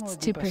interests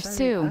to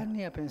pursue.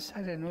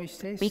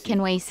 We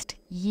can waste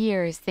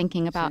years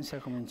thinking about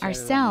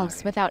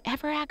ourselves without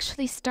ever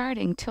actually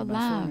starting to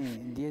love.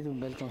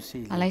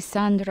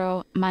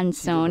 Alessandro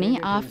Manzoni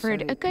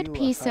offered a good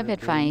piece of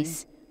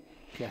advice.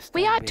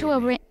 We ought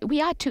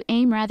to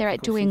aim rather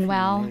at doing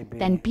well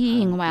than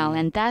being well,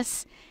 and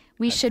thus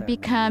we should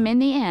become, in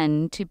the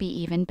end, to be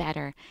even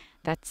better.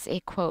 That's a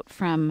quote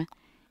from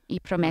I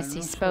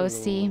Promessi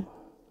Sposi,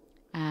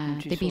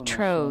 The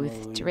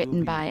Betrothed,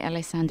 written by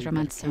Alessandro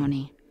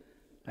Manzoni.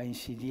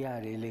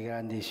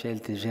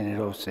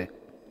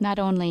 Not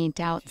only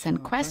doubts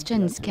and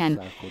questions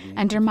can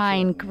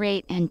undermine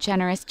great and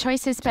generous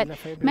choices, but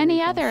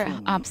many other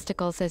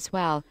obstacles as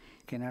well.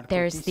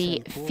 There's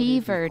the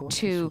fever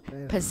to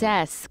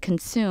possess,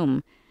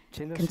 consume.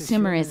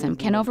 Consumerism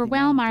can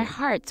overwhelm our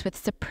hearts with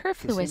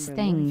superfluous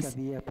things.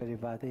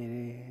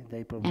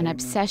 An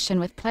obsession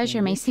with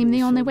pleasure may seem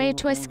the only way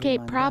to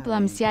escape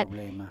problems, yet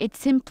it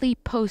simply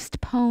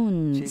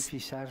postpones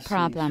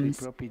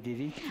problems.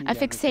 A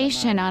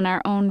fixation on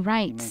our own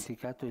rights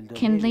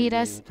can lead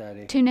us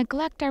to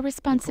neglect our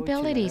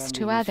responsibilities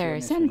to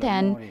others. And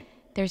then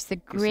there's the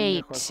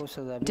great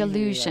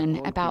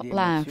delusion about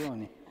love,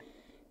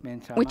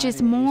 which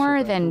is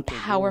more than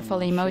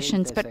powerful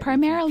emotions, but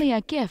primarily a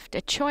gift,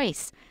 a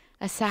choice,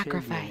 a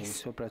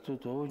sacrifice.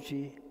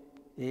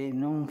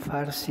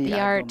 The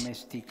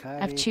art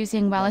of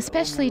choosing well,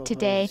 especially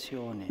today,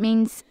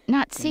 means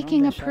not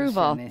seeking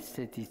approval,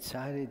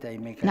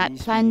 not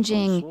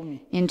plunging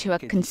into a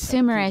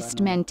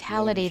consumerist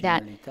mentality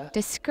that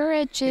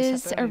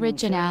discourages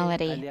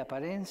originality,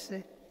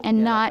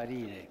 and not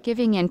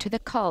giving in to the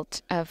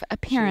cult of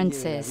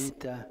appearances.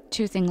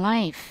 Choosing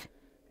life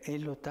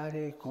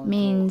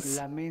means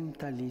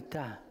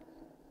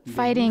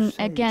fighting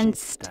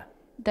against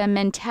the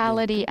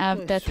mentality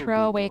of the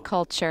throwaway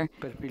culture,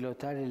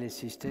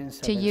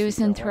 to use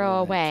and throw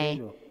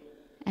away,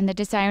 and the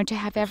desire to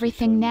have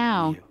everything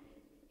now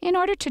in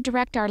order to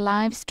direct our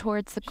lives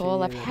towards the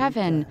goal of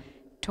heaven,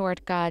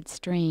 toward God's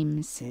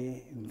dreams.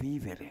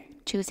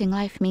 Choosing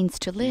life means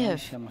to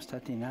live,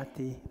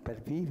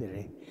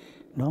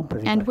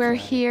 and we're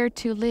here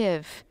to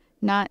live,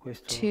 not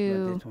Questo l'ha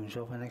to, detto un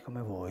giovane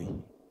come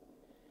voi.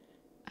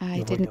 I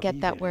Io didn't voglio get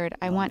that vivere, word,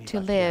 I non want to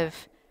vivacchiare.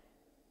 live.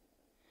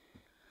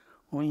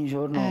 Ogni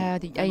giorno A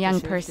tante young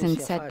scelte person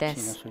si said affacciano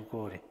this. sul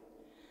cuore.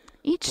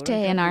 Each Vorrei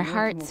day in darvi our un ultimo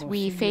hearts we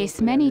consiglio face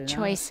per many allenarsi a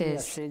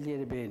choices.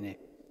 scegliere bene.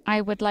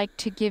 I would like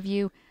to give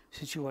you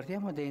Se ci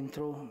guardiamo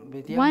dentro, one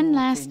vediamo che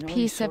last noi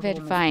piece of sorgono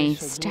spesso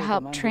advice to due help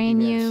domande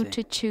train you diverse.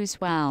 to choose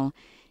well.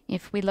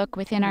 If we look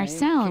within Una è che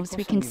ourselves,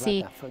 we cosa can mi va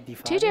see di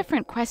two fare?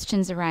 different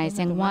questions È una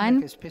arising. domanda One,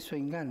 che spesso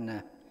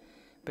inganna,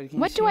 perché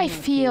what do I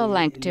insinua feel che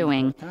like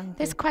doing?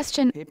 l'importante This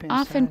question è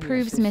often pensare a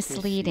proves se stessi,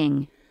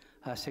 misleading,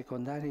 a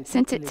secondare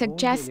since tutte it le voglie e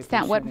le suggests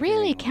that what pulsioni che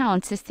really vengono.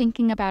 counts is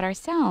thinking about Ma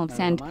ourselves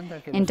la and domanda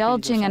che lo Spirito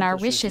indulging in our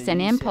Santo wishes and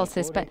suggerisce al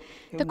impulses. But cuore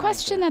è the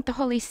question un'altra. that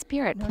the Holy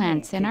Spirit Non è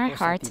plants in che our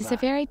cosa hearts ti is a va,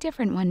 very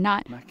different one.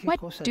 Not ma che what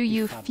cosa do ti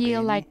you fa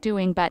feel bene? like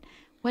doing, but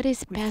what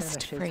is Questa è la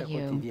best for scelta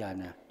you.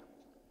 quotidiana.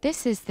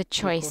 This is the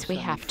Che choice we cosa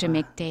mi have to fa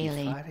make di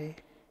daily. fare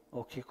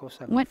o che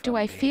cosa mi What fa do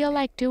I feel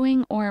bene? like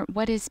doing, or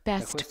what is Da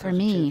best questa for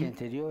ricerca me?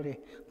 interiore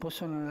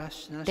possono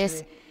nascere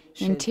This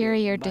scelte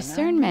interior banali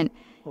discernment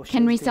o can scelte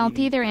di result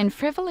either vita. in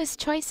frivolous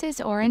choices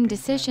or in Dipende da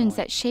decisions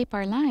noi. that shape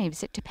our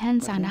lives. It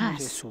depends on Guardiamo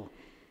us. Gesù.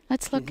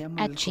 Let's look Chiediamo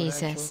at il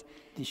Jesus coraggio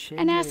di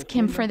and scegliere ask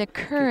Him for quello the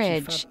che ci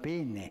courage fa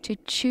bene to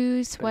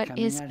choose per what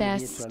is camminare dietro a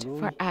best Lui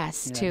for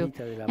us, nella to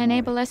vita dell'amore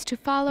enable us to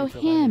follow e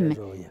trovare la Him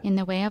gioia, in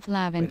the way of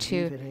love and per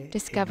to vivere e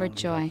discover non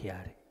joy,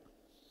 vivacchiare.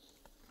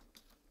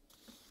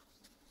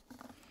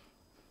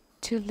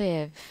 to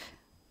live.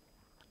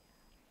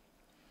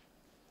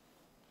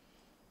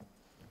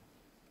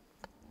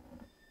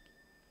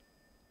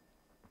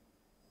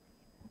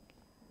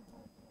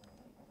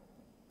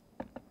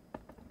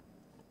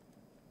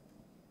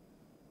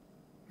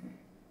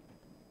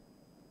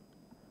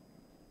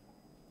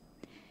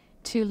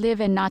 To live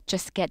and not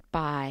just get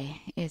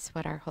by is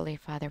what our Holy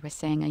Father was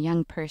saying. A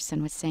young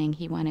person was saying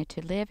he wanted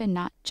to live and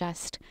not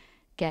just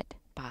get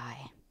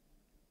by.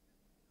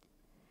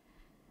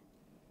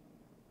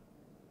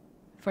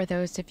 For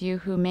those of you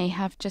who may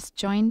have just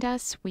joined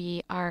us,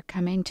 we are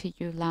coming to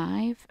you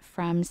live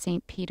from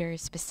St.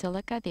 Peter's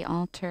Basilica, the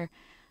altar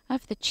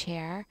of the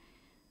chair,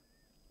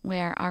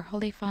 where our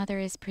Holy Father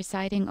is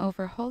presiding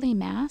over Holy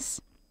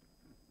Mass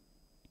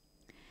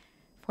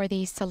for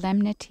the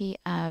solemnity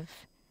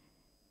of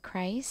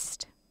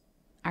Christ,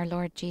 our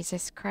Lord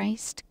Jesus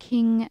Christ,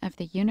 King of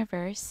the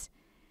universe,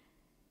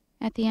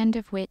 at the end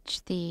of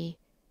which the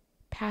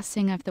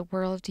passing of the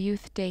World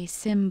Youth Day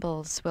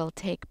symbols will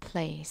take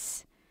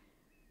place.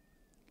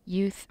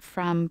 Youth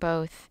from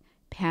both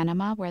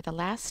Panama, where the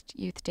last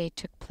Youth Day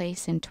took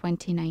place in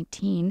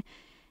 2019,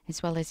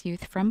 as well as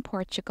youth from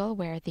Portugal,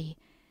 where the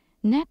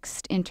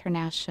next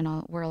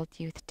International World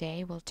Youth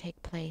Day will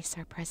take place,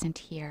 are present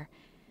here.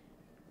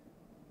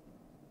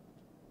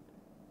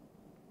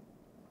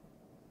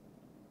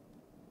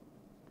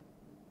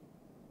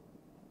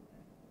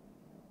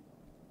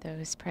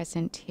 Those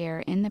present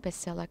here in the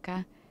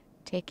Basilica,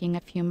 taking a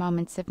few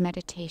moments of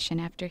meditation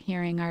after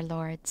hearing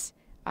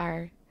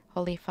our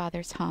Holy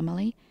Father's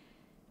homily.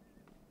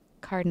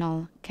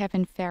 Cardinal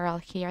Kevin Farrell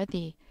here,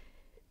 the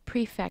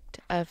prefect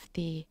of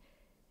the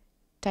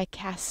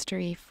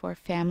Dicastery for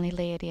Family,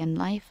 Laity and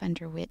Life,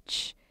 under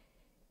which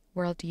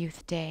World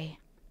Youth Day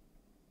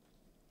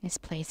is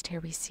placed. Here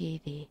we see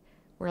the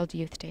World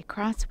Youth Day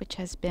cross, which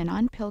has been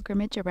on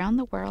pilgrimage around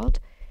the world,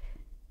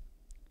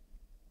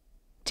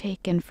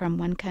 taken from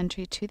one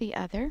country to the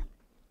other.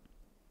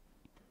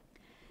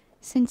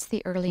 Since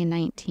the early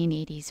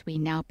 1980s, we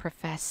now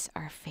profess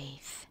our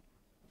faith.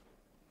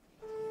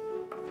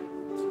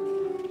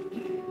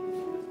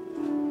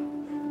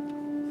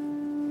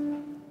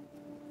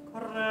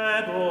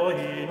 Credo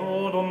in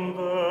unum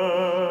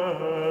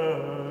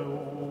Deum,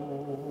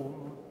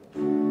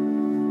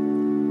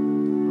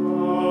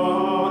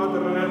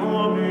 Padre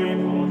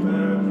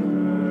omnipotentem,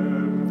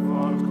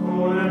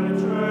 factorem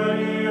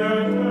celi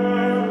et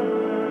terrae,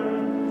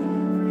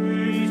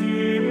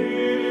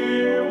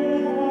 visibilium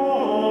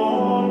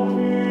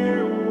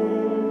omnium,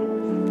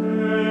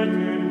 et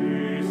in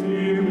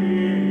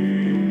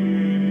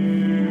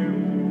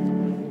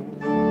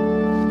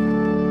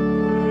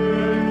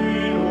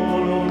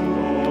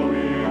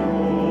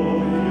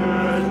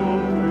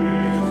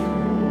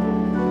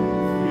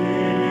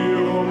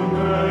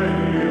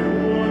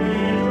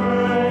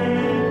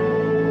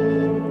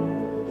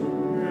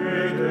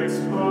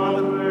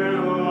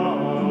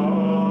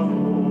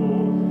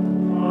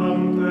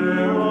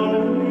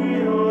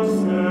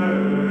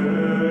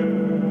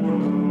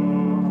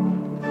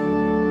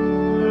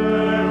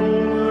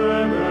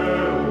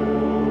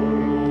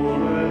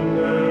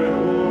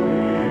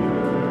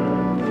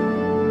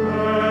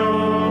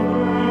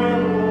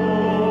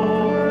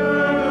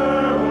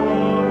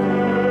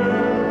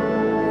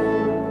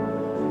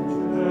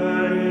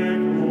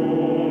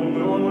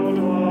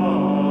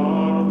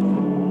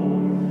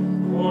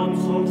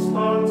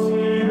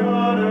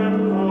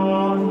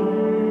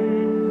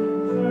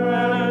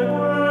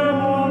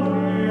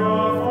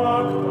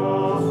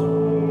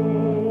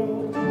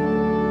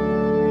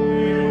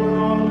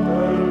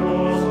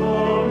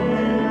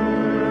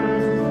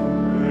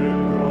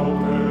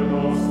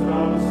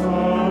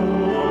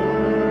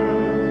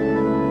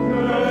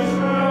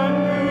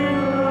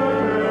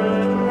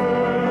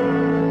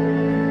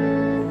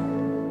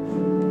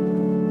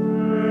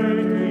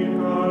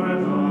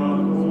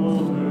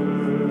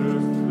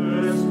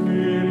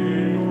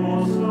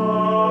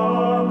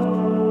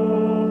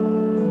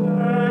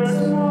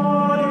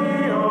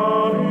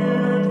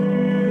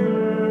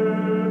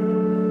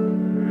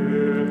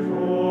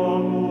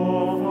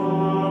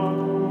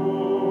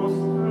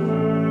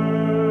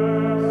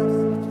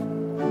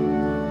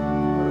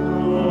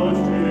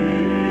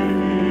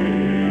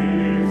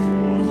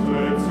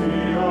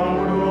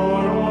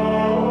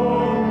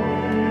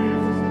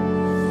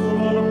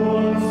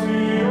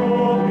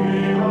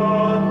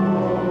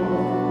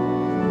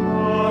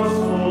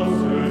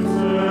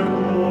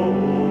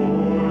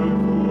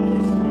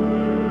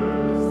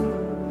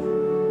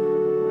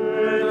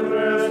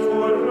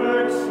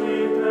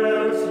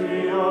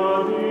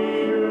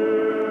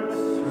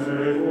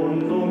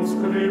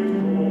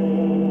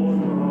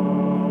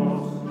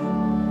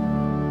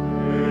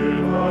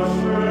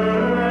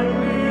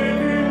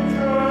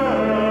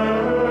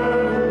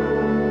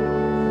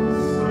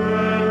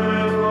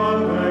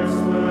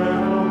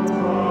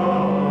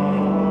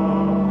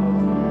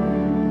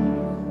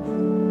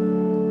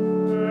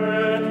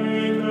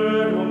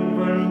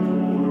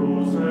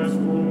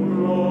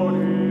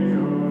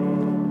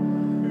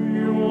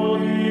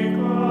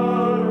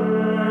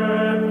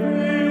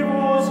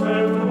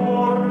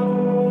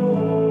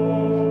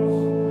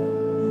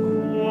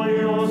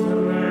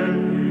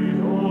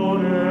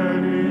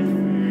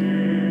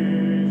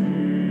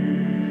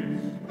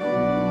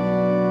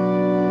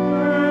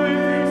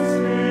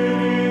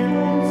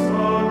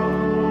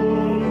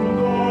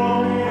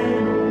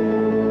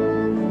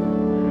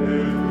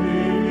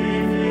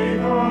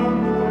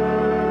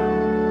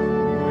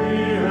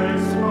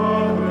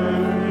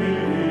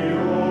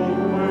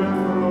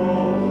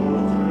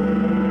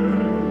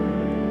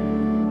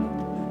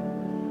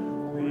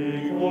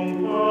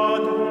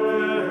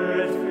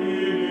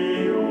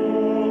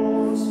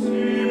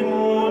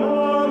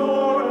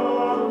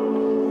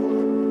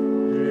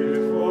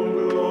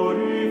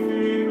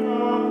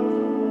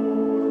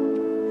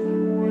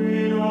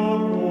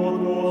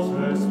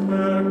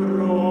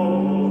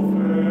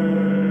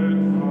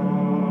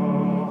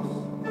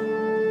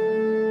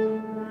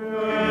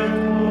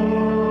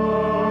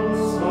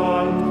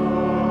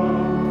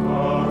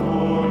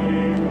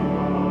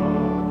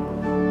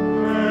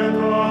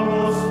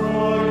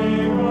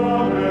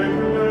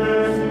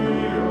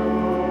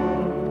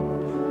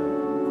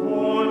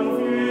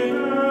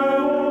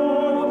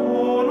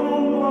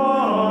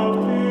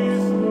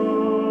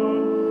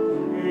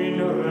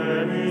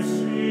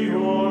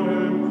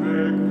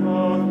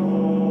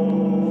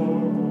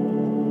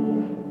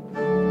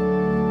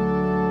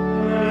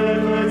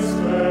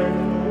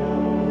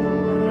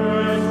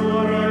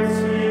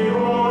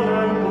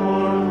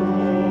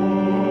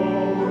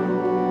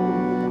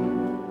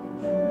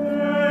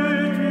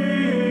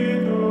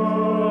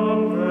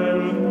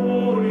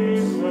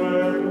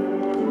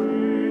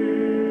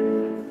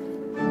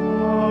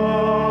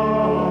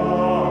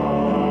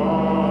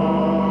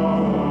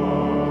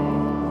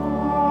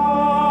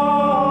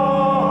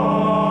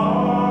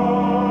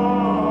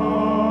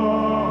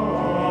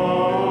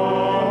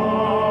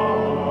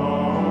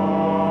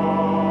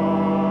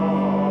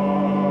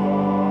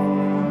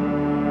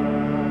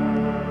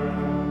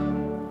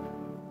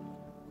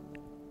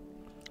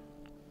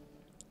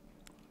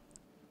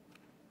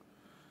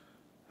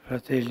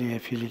Fratelli e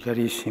figli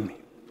carissimi,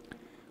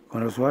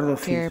 con lo sguardo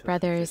Dear fisso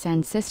brothers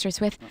and sisters,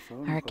 with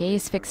our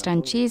gaze fixed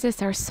on Jesus,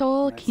 our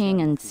sole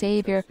King and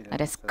Savior,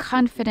 let us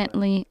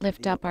confidently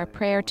lift up our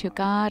prayer to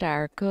God,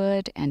 our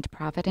good and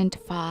provident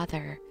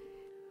Father.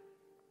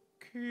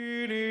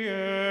 Kyrie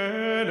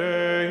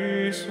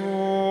eleison.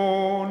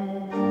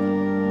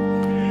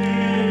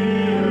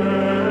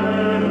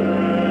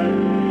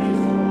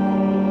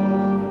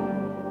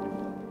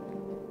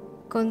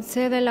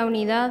 Concede la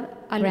unidad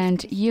a los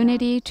Grant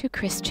unity to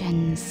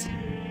Christians.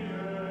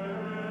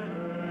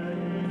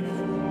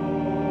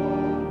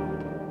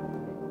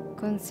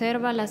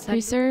 Conserva la salud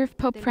Preserve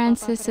Pope del Papa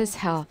Francis's Francisco.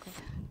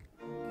 health.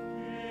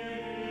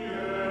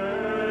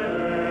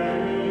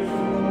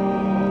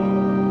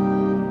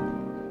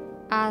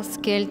 Haz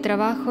que el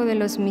trabajo de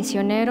los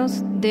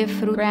misioneros dé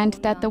fruto.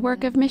 Grant that the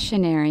work of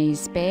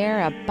missionaries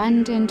bear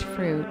abundant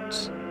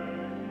fruit.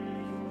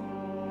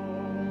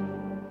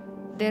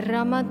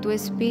 Derrama tu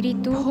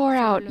espíritu. Pour sobre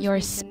out los your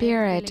misioneros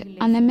Spirit de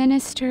la on the Iglesia.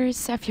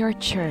 ministers of your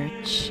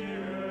church.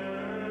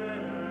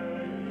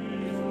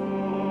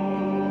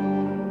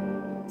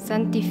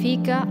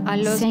 Santifica a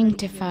los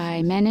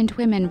Sanctify men and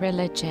women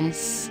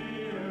religious.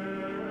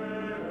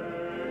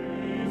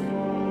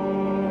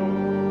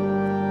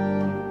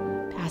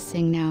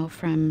 Passing now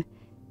from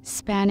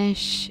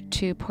Spanish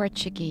to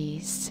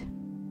Portuguese.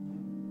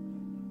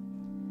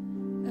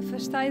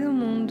 Afastai do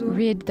mundo.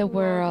 Rid the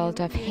world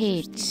of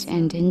hate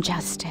and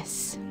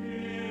injustice.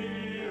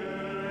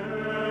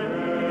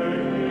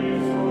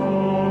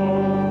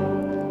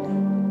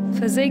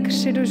 Fazei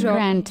crescer os jovens.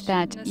 Grant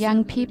that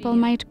young people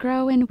might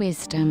grow in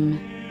wisdom.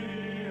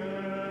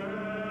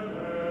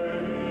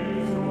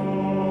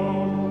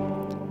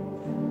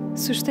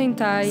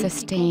 Sustentai.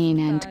 Sustain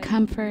and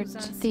comfort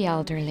the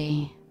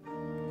elderly.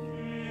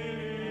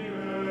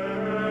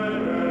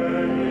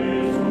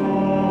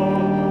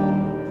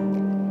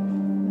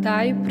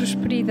 Dai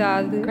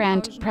prosperidade.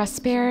 Grant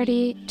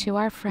prosperity to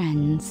our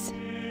friends.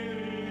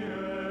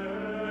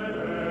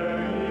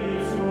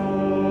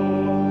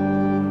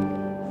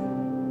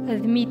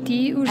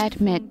 Admiti os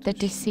Admit the defuntos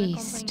na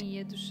deceased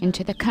companhia dos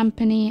into the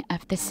company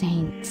of the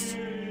saints.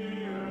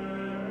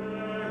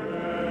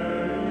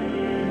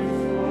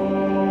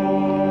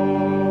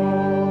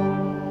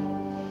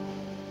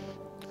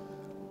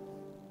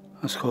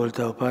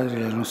 Ascolta, o Padre,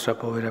 la nostra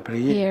povera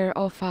preghiera. Hear,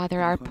 O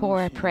Father, our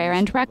poor prayer,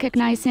 and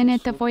recognize in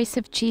it the voice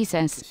of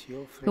Jesus,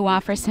 who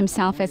offers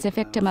himself as a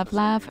victim of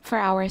love for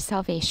our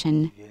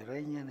salvation. Che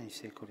regna nei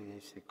secoli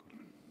dei secoli.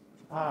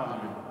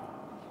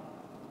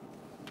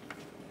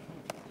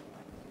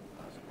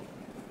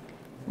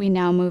 We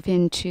now move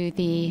into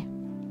the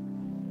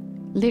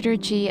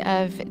liturgy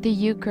of the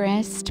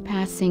Eucharist,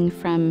 passing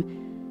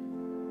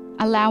from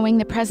allowing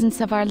the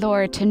presence of our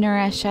Lord to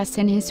nourish us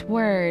in his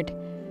word,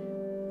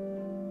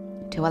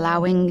 to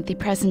allowing the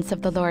presence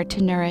of the Lord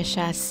to nourish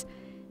us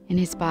in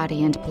his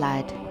body and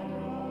blood.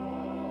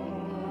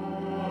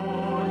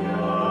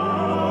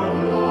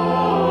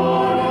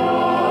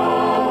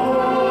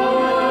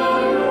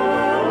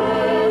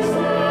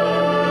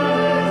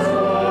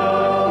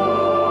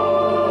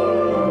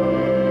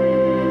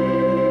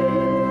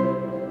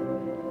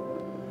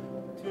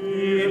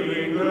 Ti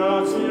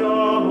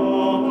ringraziamo,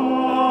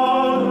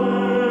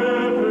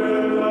 Padre,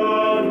 per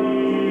la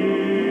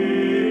vita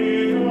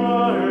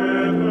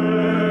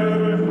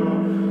eterna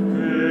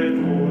che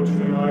tu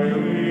ci hai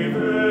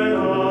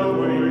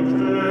rivelato in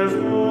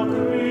Gesù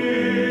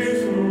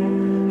Cristo,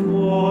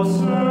 tuo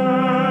servo.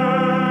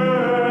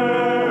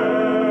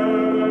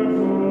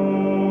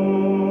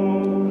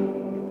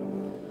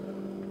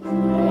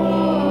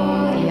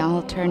 The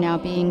altar now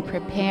being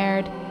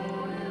prepared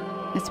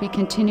as we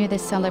continue the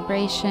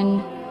celebration,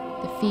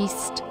 the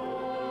feast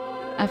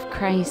of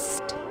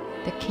Christ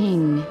the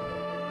King.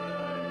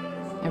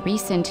 A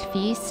recent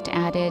feast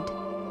added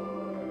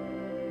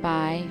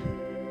by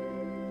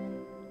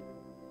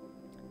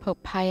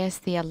Pope Pius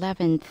XI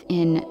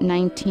in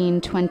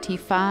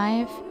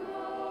 1925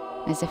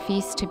 as a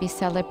feast to be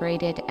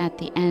celebrated at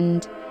the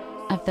end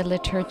of the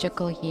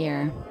liturgical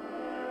year.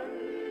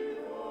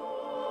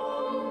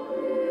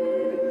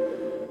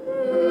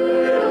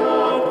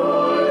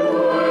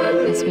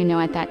 As we know,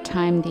 at that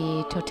time,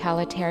 the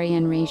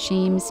totalitarian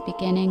regimes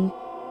beginning.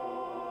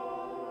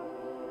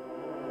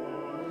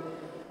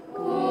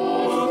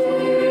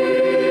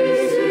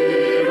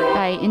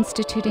 By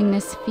instituting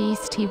this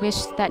feast, he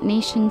wished that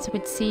nations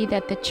would see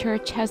that the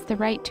Church has the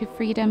right to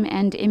freedom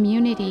and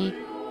immunity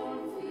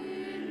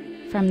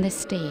from the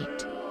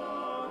state,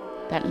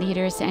 that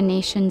leaders and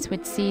nations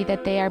would see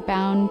that they are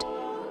bound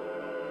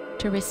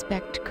to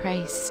respect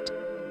Christ,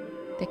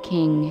 the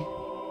King,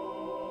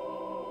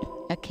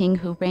 a King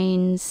who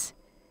reigns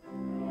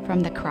from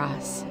the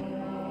cross,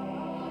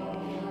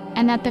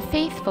 and that the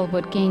faithful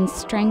would gain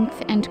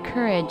strength and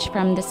courage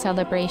from the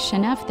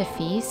celebration of the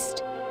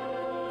feast,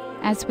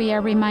 as we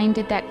are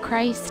reminded that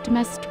Christ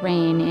must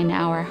reign in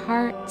our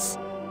hearts,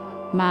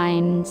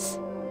 minds,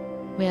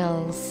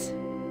 wills,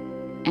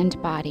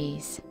 and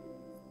bodies.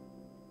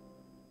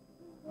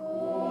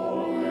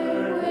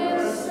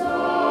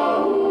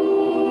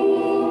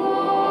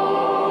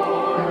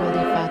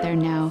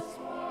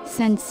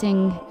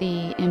 sensing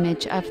the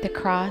image of the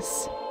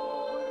cross,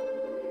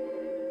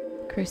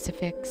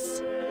 crucifix.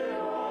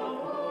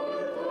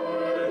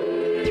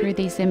 Through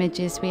these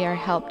images, we are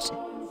helped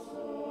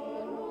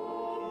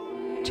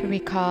to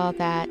recall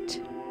that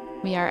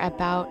we are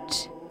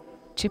about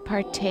to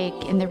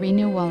partake in the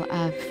renewal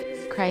of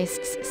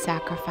Christ's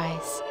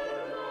sacrifice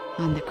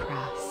on the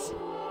cross.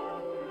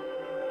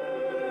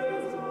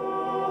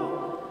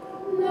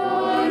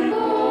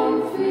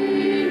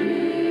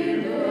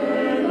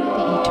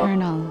 The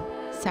eternal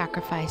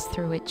sacrifice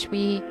through which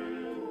we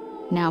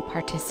now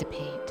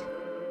participate.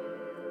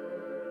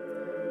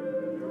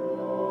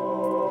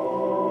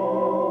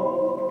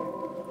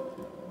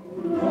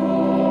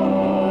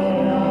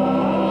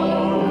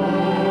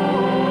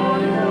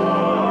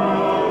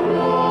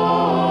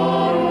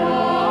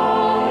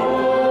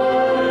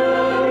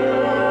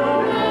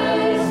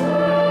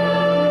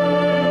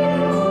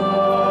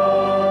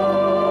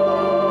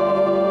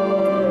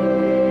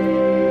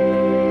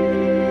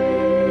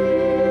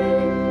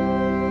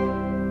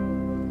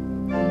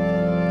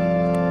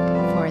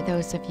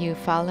 Of you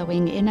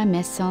following in a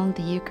missal,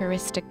 the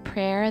Eucharistic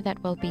prayer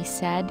that will be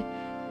said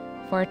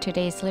for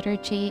today's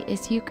liturgy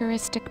is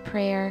Eucharistic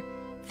Prayer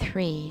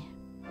 3.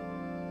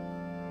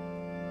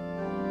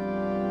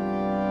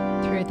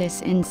 Through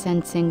this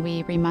incensing,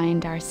 we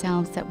remind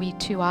ourselves that we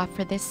too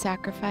offer this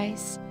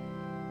sacrifice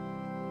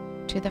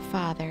to the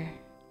Father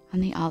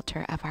on the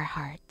altar of our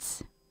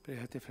hearts.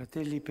 Pregate,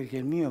 fratelli, perché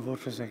il mio e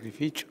vostro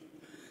sacrificio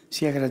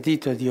sia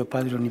gradito a Dio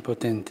Padre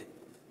Onnipotente.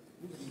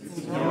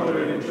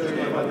 Signore,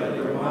 riceva dagli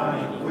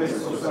umani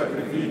questo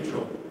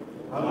sacrificio,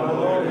 alla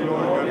lode e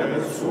gloria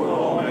del suo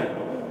nome,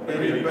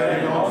 per il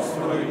bene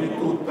nostro e di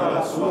tutta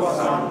la sua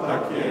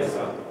santa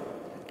Chiesa.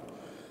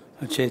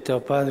 Accetta,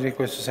 o Padre,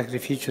 questo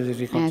sacrificio di As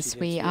we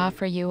riconciliazione.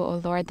 offer you, O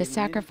Lord, the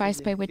sacrifice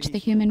by which the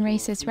human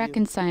race is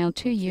reconciled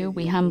to you,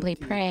 we humbly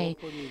pray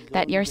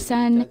that your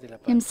Son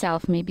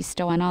himself may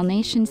bestow on all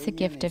nations the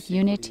gift of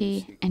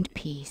unity and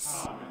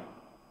peace.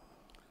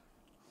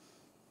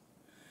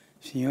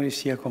 Signore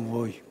sia con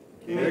voi.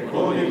 E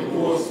con il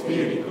tuo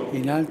spirito,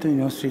 In alto i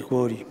nostri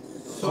cuori.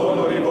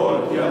 sono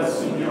rivolti al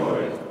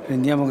Signore.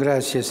 Rendiamo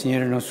grazie al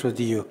Signore nostro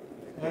Dio.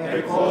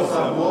 È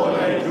cosa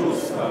buona e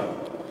giusta.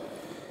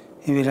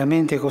 È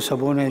veramente cosa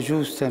buona e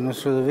giusta,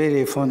 nostro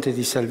dovere e fonte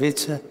di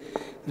salvezza,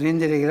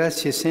 rendere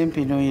grazie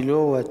sempre in ogni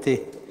luogo a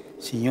Te,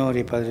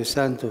 Signore Padre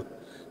Santo,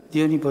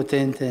 Dio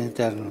Onnipotente e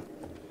Eterno.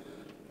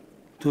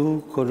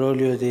 Tu, con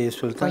l'olio di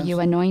For you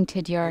esultanza,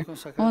 anointed your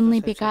only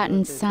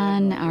begotten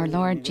Son, our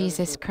Lord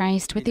Jesus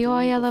Christ, with the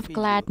oil of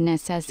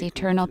gladness as the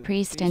eternal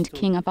priest and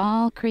King of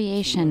all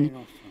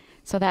creation,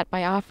 so that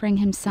by offering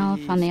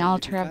himself on the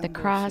altar of the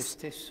cross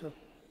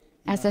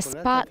as a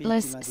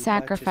spotless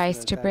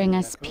sacrifice to bring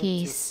us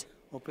peace,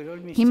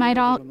 he might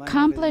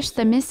accomplish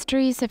the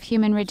mysteries of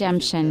human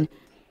redemption,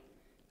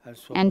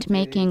 and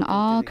making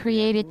all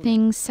created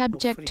things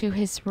subject to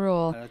his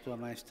rule,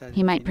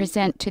 he might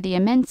present to the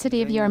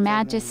immensity of your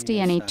majesty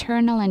an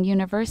eternal and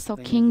universal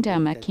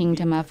kingdom, a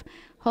kingdom of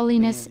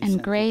holiness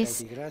and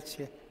grace,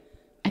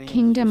 a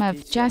kingdom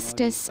of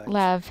justice,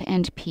 love,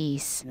 and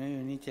peace.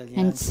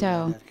 And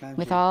so,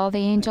 with all the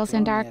angels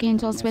and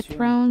archangels, with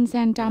thrones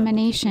and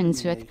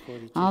dominations, with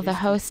all the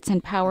hosts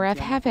and power of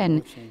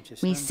heaven,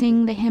 we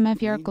sing the hymn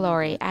of your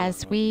glory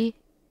as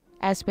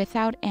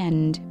without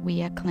end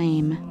we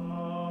acclaim.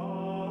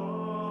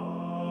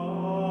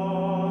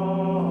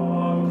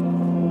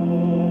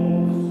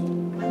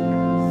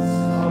 Amen.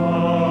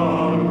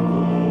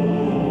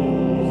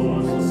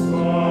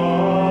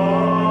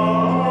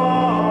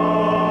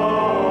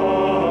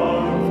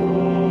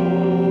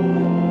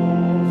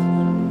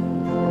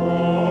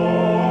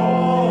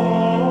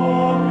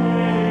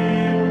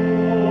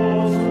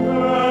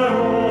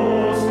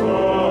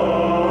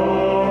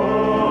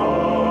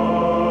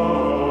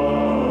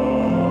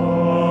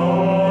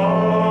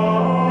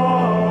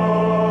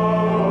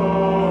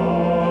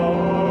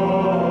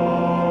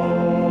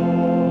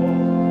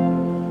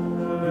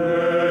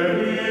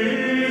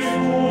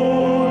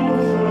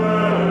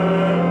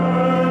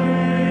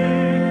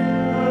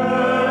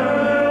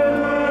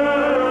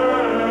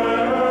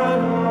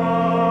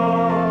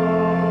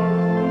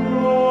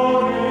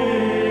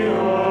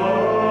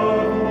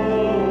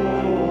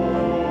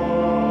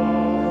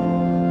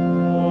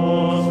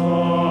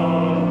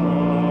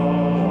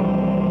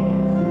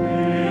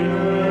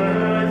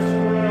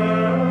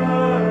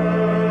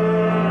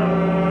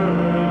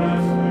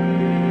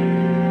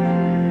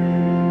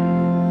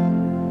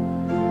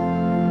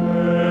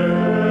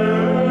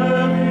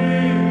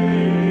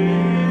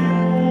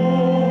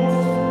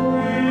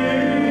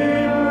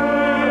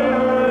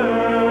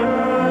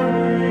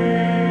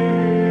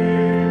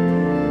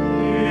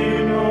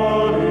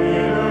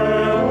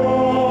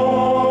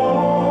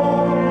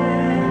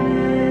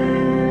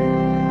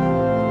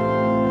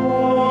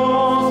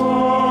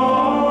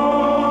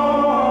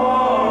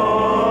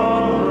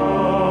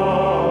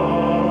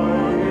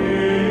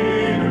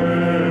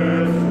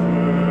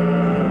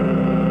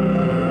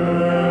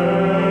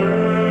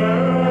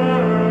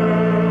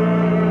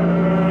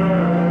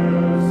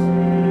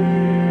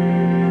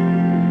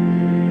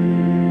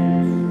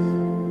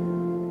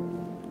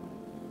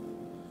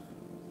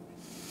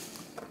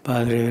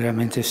 Padre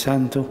veramente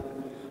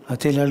santo, a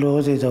te la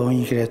lode da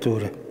ogni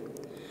creatura.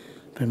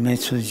 Per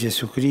mezzo di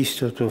Gesù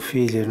Cristo, tuo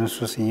Figlio e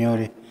nostro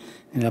Signore,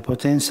 nella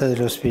potenza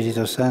dello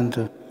Spirito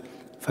Santo,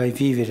 fai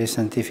vivere e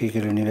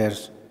santifichi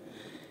l'universo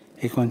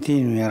e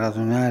continui a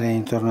radunare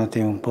intorno a te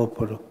un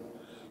popolo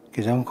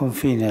che da un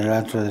confine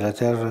all'altro della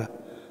terra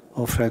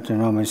offre al tuo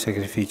nome il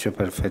sacrificio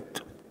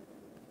perfetto.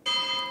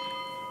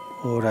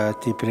 Ora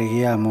ti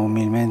preghiamo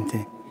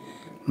umilmente,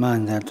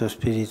 manda il tuo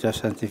Spirito a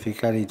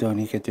santificare i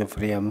doni che ti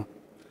offriamo,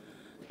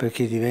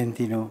 perché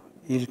diventino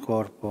il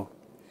corpo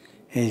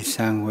e il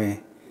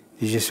sangue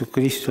di Gesù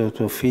Cristo,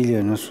 tuo Figlio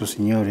e nostro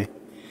Signore,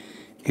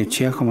 che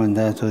ci ha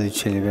comandato di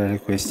celebrare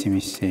questi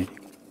misteri.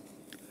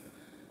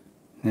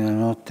 Nella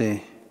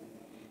notte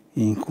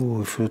in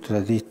cui fu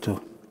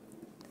tradito,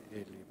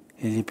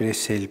 egli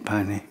prese il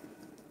pane,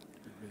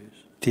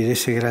 ti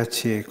rese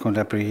grazie con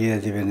la preghiera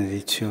di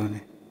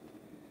benedizione,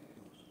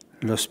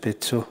 lo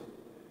spezzò,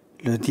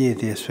 lo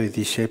diede ai suoi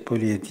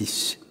discepoli e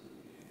disse: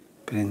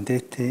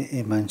 prendete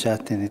e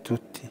mangiatene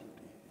tutti,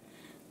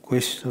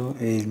 questo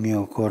è il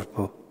mio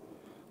corpo,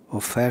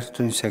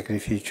 offerto in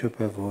sacrificio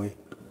per voi.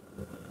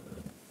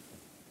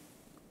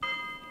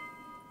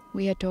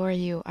 We adore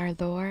you, our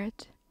Lord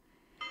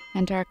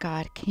and our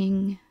God,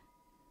 King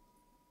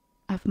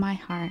of my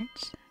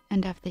heart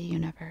and of the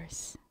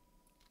universe.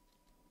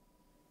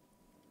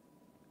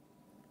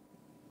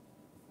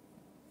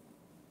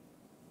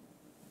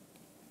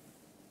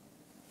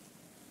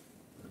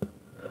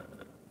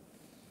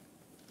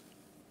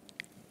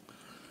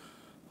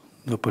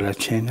 Dopo la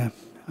cena,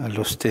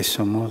 allo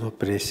stesso modo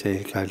prese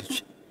il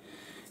calice,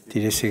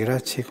 ti rese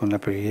grazie con la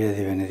preghiera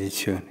di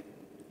benedizione,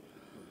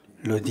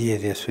 lo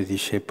diede ai suoi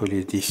discepoli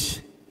e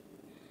disse: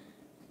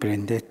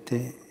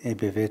 prendete e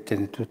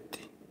bevetene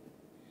tutti.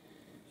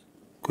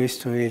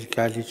 Questo è il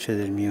calice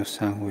del mio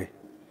sangue,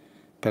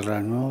 per la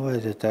nuova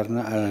ed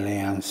eterna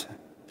alleanza,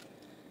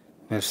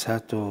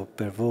 versato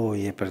per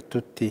voi e per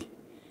tutti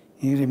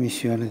in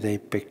remissione dei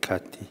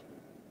peccati.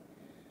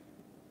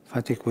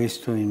 Fate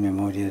questo in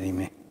memoria di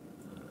me.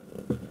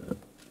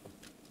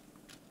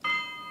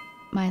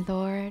 My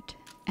Lord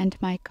and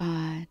my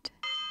God,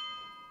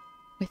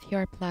 with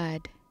your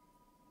blood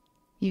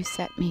you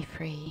set me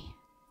free.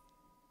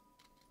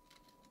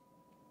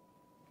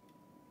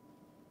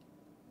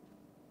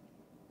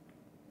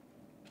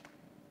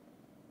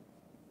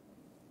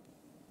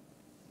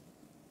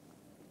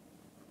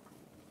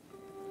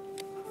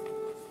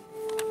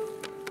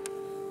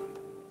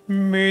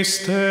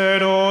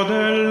 Mistero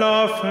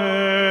della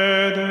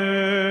fede.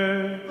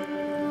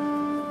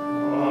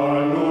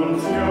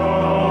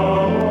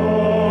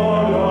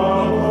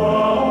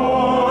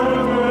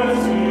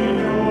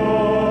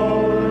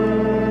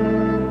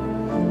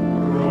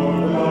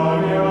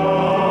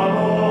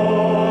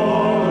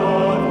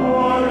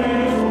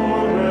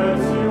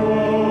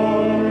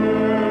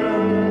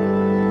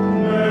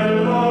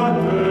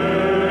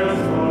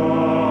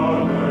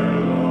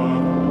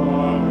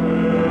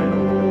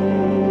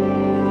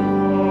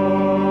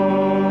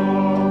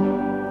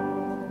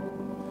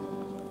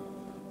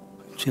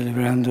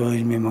 Celebrando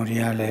il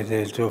memoriale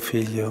del tuo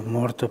Figlio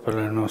morto per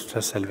la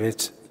nostra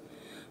salvezza,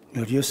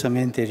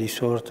 gloriosamente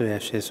risorto e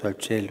asceso al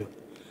cielo,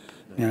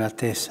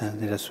 nell'attesa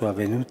della sua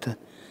venuta,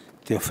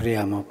 ti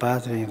offriamo,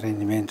 Padre, in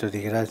rendimento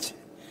di grazie,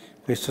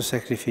 questo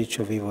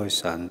sacrificio vivo e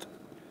santo.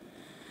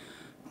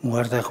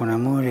 Guarda con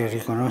amore e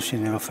riconosci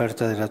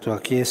nell'offerta della tua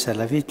Chiesa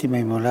la vittima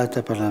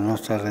immolata per la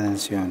nostra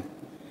redenzione,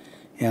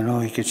 e a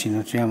noi che ci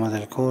nutriamo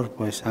del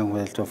corpo e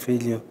sangue del tuo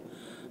Figlio,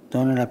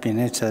 dona la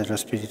pienezza dello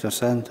Spirito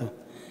Santo,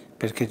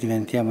 perché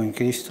diventiamo in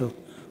Cristo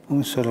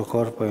un solo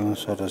corpo e un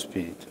solo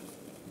spirito.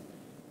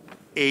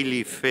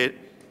 Egli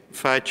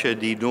faccia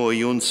di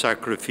noi un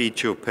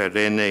sacrificio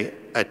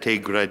perenne a te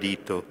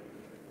gradito,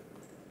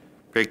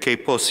 perché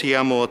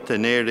possiamo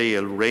ottenere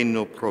il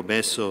regno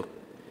promesso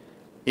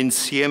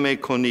insieme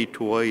con i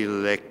tuoi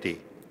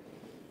eletti,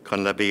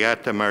 con la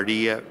Beata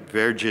Maria,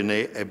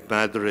 Vergine e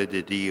Madre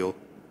di Dio,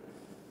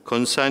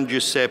 con San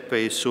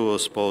Giuseppe suo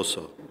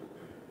sposo,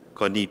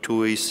 con i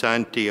tuoi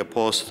santi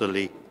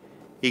apostoli,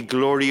 i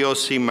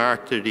gloriosi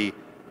martiri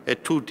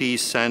e tutti i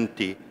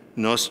santi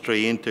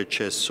nostri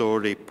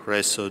intercessori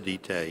presso di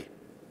te.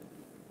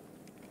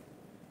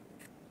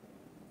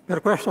 Per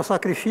questo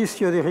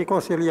sacrificio di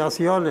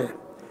riconciliazione,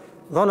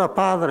 dona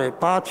Padre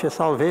pace e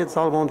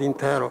salvezza al mondo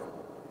intero.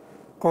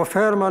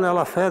 Conferma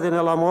nella fede e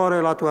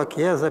nell'amore la tua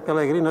Chiesa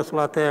pellegrina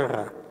sulla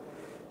terra,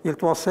 il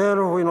tuo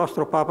servo, il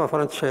nostro Papa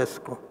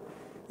Francesco,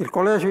 il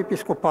Collegio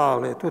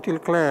Episcopale, tutto il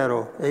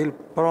clero e il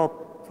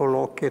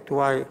popolo che tu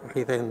hai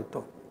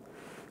ridento.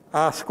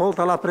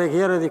 Ascolta la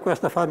preghiera di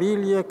questa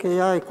famiglia che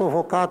hai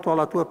convocato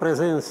alla tua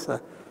presenza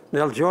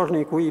nel giorno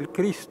in cui il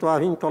Cristo ha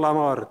vinto la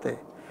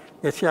morte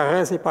e ci ha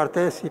resi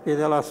partecipi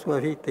della sua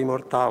vita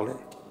immortale.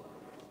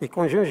 E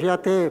congiungi a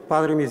te,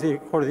 Padre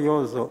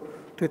misericordioso,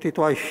 tutti i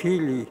tuoi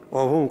figli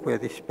ovunque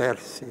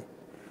dispersi.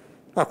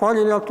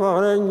 Accogli nel tuo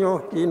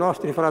regno i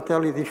nostri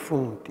fratelli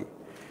defunti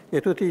e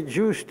tutti i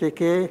giusti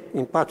che,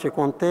 in pace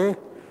con te,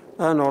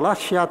 hanno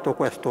lasciato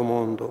questo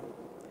mondo.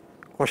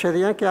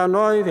 Concedi anche a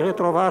noi di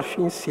ritrovarci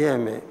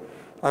insieme,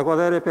 a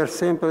godere per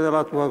sempre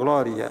della tua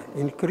gloria,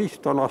 in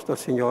Cristo nostro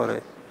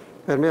Signore,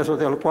 per mezzo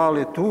del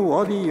quale tu,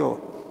 o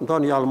Dio,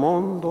 doni al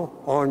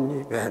mondo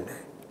ogni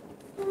bene.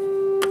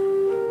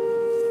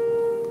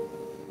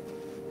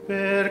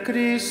 Per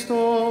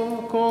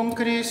Cristo, con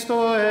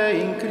Cristo e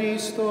in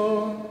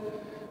Cristo,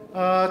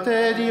 a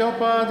te Dio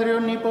Padre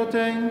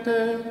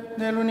Onnipotente,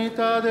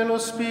 nell'unità dello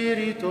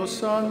Spirito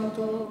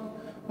Santo,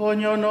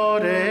 ogni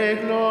onore e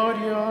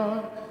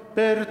gloria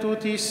per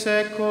tutti i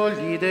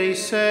secoli dei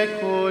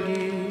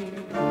secoli.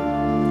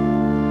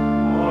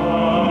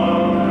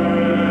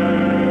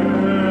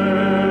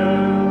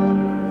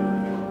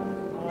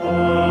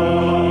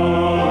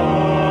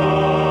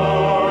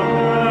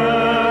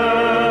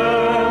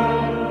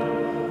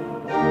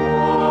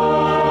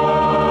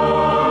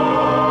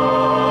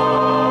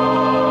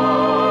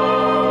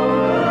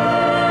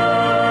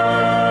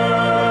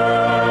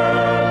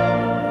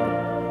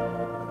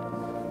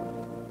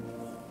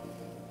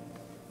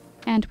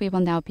 And we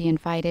will now be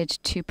invited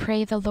to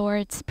pray the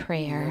Lord's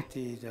Prayer.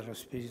 Dallo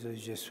Spirito di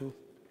Gesù,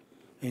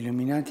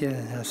 illuminati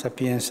dalla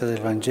sapienza del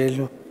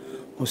Vangelo,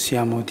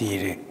 possiamo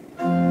dire: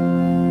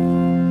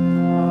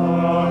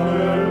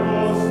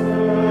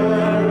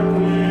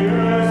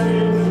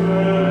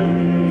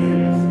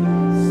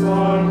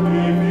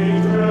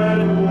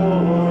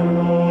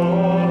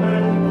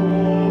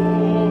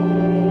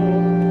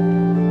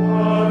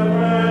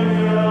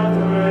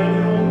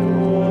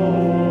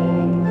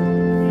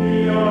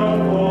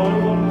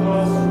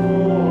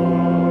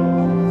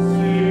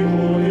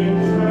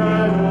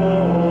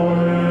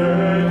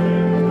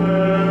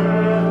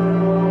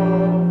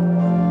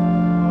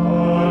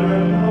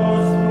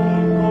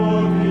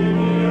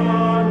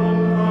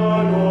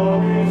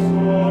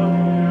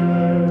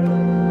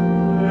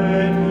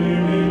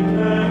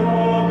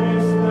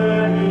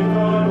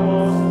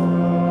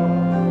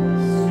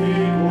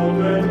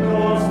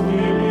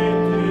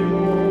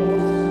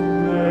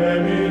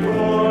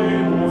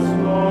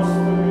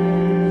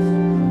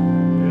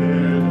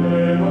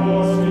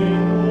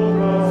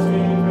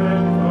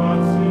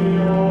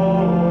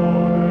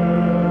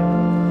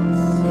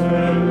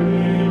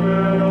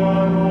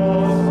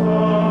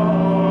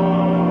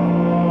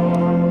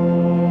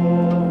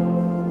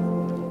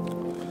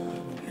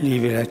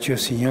 Liberaci, o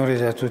Signore,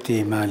 da tutti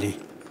i mali,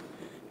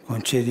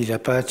 concedi la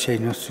pace ai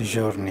nostri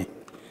giorni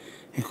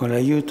e con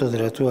l'aiuto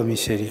della Tua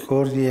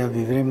misericordia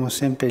vivremo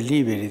sempre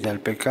liberi dal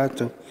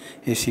peccato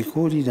e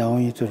sicuri da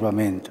ogni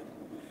turbamento,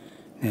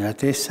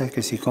 nell'attesa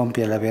che si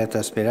compia la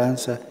beata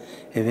speranza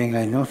e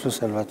venga il nostro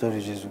Salvatore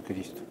Gesù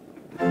Cristo.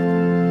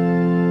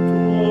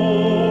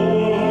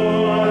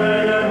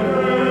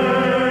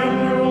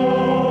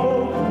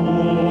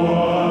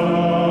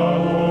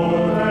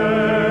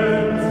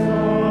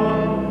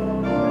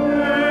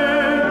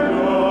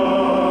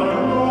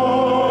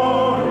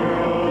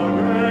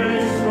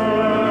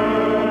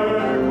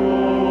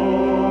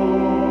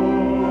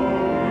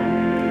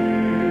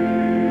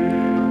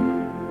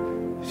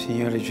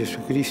 Signore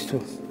Gesù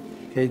Cristo,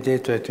 che hai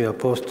detto ai Tuoi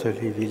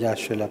Apostoli: vi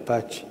lascio la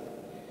pace,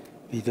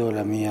 vi do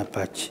la mia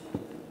pace.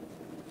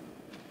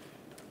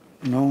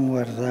 Non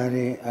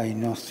guardare ai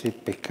nostri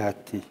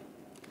peccati,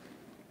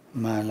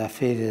 ma alla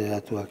fede della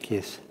Tua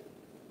Chiesa,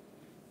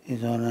 e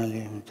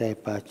donale unità e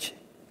pace,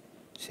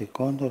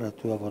 secondo la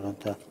Tua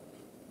volontà.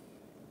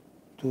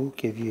 Tu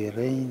che vivi e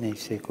regni nei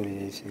secoli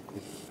dei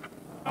secoli.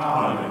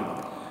 Amen.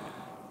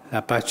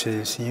 La pace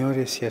del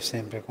Signore sia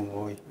sempre con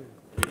voi.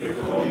 E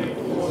con il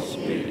tuo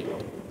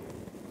spirito.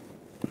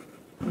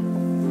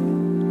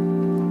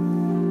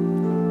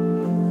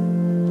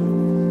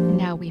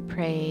 Now we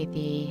pray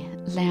the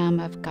Lamb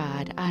of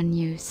God,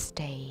 Agnus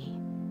Dei.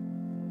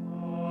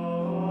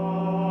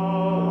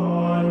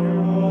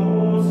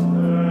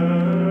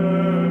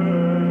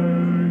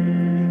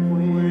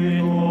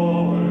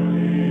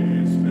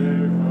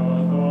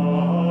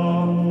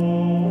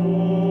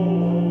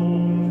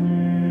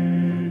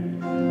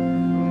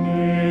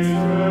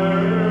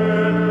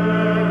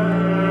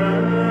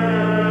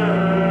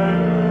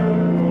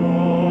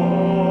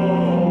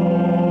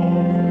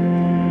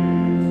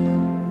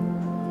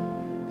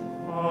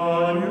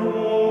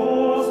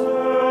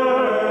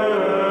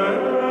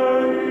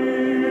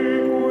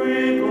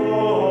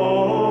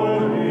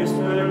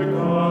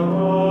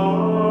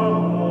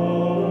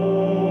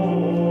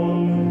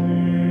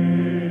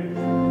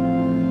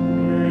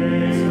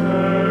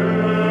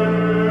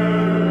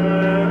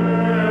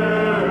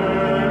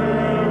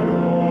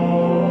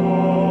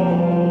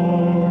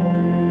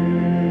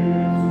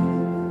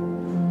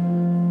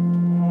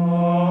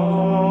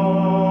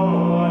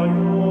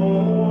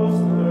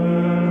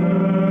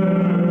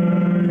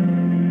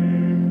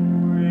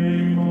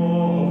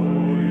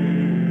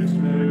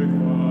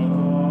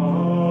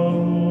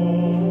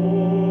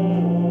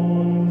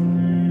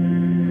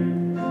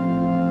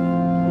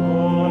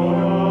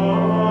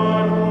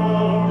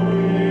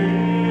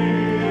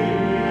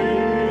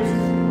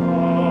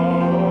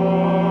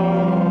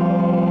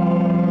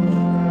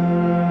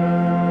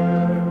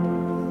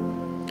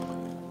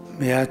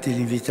 Beati gli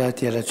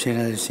invitati alla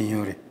cena del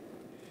Signore.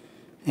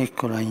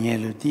 Ecco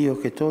l'agnello Dio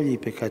che toglie I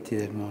peccati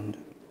del mondo.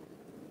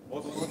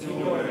 O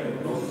Signore,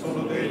 non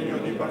sono degno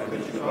di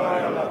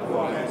partecipare alla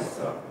tua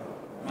messa,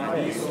 ma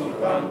di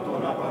soltanto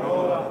una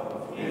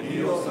parola ed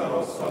io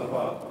sarò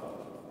salvato.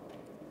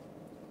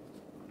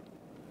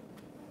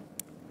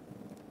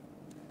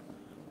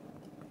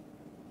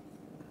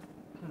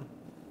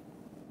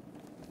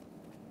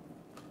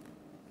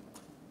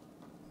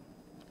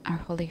 Our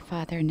Holy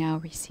Father now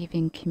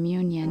receiving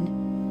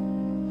communion.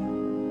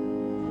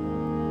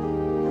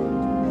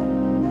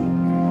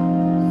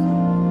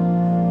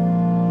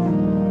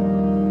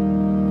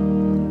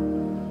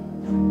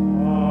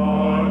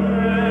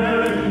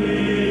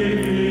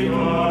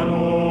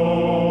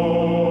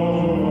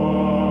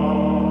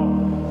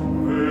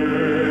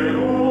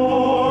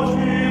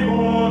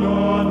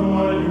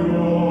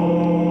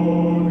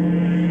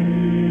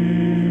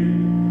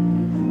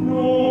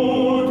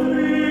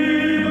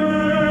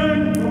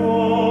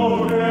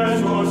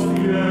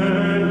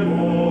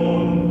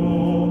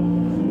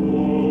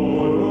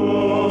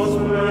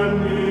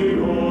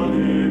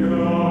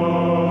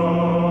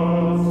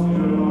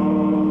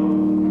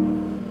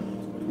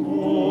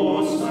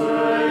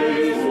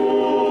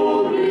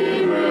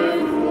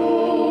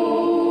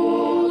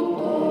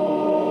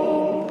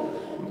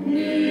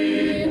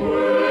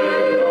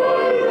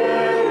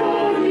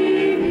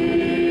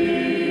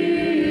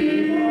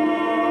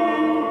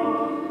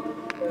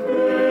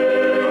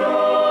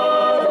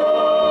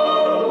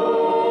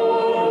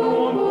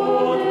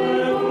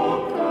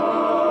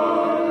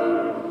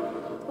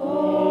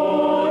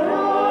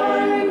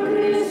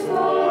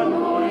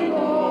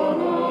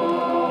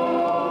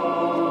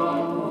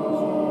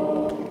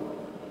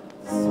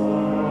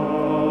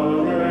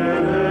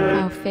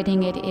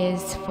 Fitting it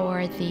is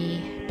for the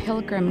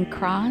Pilgrim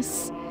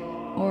Cross,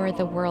 or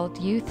the World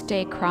Youth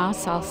Day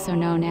Cross, also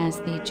known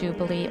as the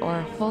Jubilee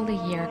or Holy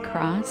Year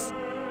Cross,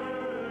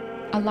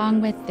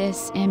 along with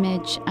this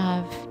image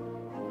of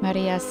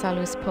Maria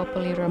Salus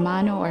Populi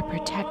Romano, or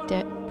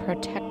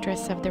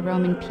protectress of the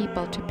Roman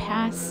people, to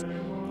pass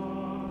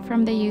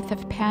from the youth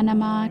of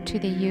Panama to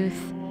the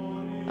youth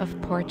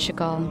of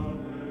Portugal.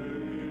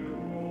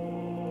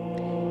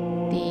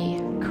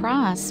 The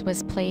cross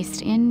was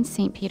placed in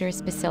St.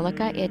 Peter's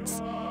Basilica.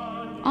 It's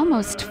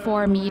almost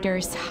 4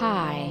 meters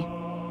high.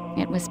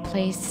 It was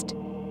placed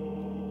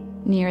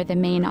near the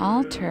main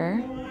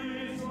altar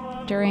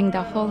during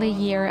the Holy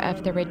Year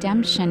of the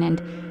Redemption,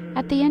 and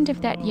at the end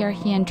of that year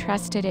he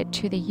entrusted it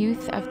to the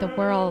youth of the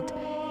world,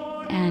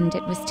 and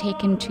it was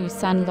taken to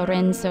San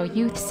Lorenzo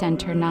Youth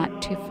Center,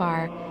 not too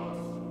far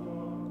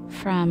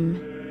from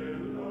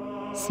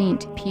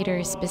St.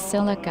 Peter's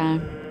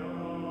Basilica.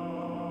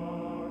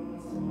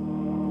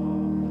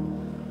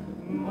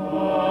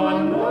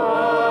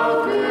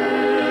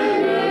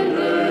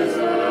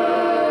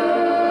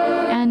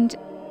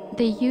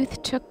 The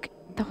youth took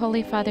the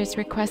Holy Father's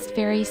request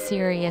very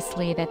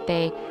seriously, that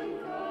they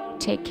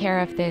take care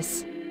of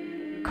this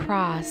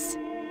cross.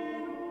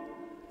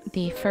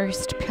 The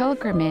first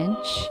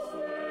pilgrimage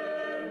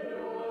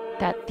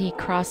that the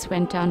cross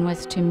went on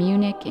was to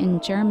Munich in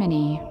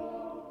Germany.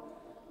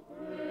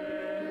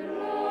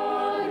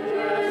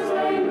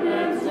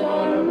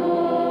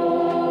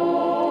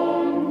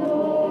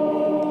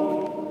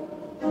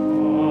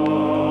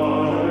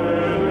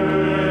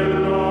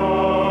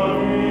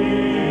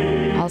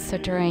 So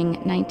during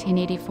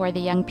 1984, the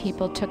young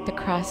people took the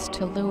cross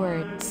to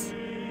Lourdes.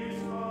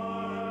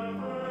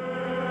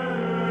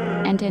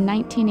 And in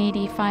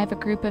 1985, a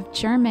group of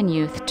German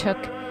youth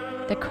took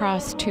the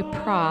cross to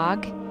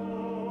Prague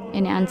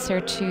in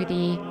answer to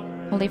the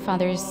Holy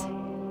Father's,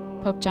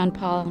 Pope John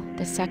Paul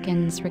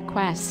II's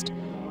request.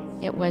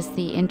 It was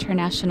the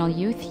International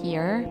Youth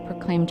Year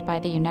proclaimed by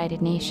the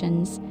United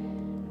Nations.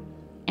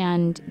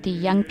 And the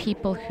young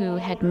people who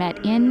had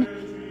met in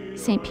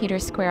St.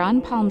 Peter's Square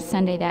on Palm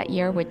Sunday that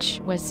year, which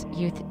was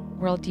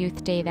World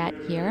Youth Day that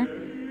year,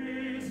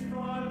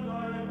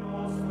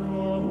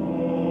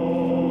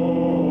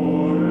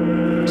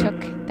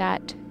 took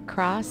that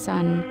cross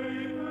on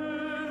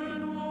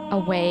a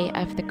way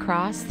of the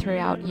cross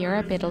throughout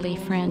Europe, Italy,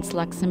 France,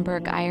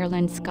 Luxembourg,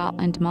 Ireland,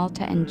 Scotland,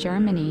 Malta, and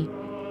Germany.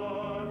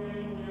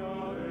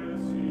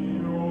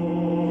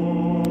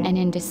 And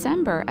in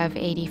December of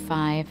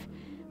 '85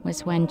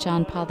 was when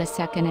John Paul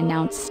II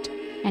announced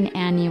an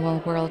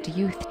annual World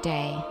Youth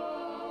Day.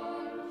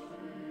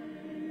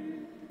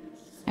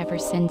 Ever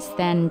since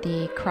then,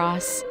 the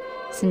cross,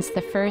 since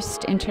the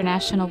first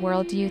International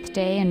World Youth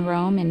Day in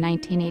Rome in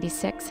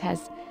 1986,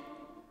 has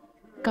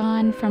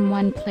gone from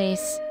one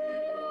place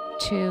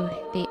to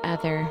the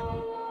other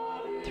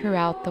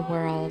throughout the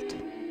world.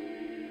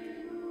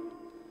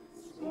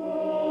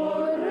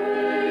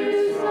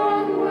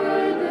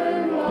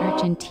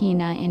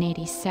 Argentina in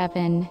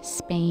 '87,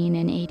 Spain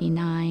in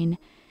 '89,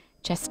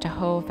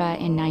 Czestochowa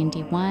in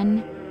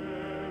 '91,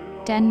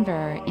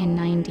 Denver in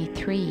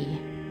 '93,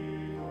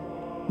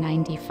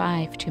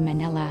 '95 to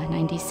Manila,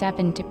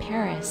 '97 to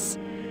Paris,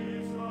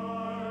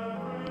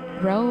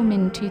 Rome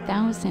in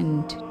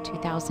 2000,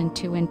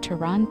 2002 in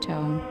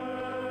Toronto,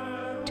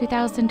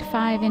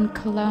 2005 in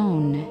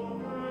Cologne,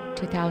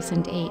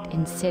 2008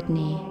 in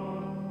Sydney,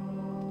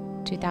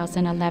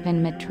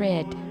 2011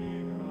 Madrid,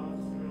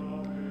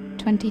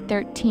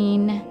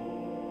 2013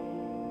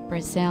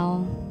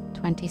 Brazil,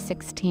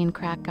 2016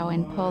 Krakow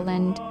in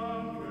Poland,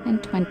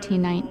 and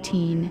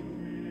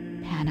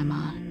 2019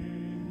 Panama.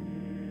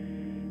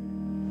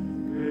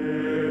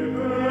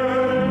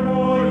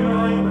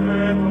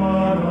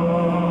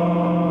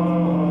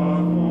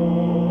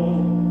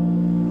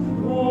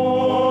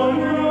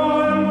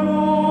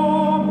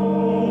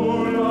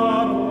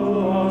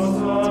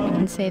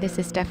 Say this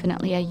is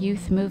definitely a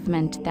youth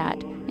movement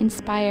that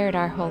inspired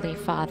our Holy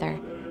Father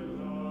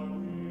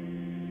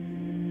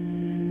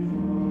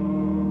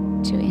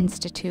to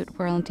institute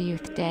World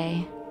Youth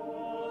Day.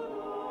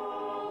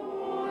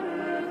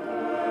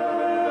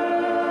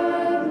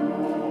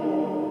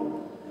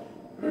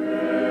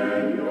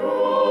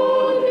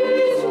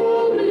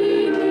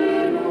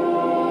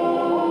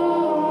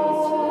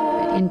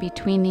 But in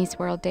between these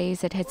World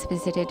Days, it has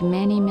visited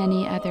many,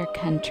 many other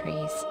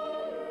countries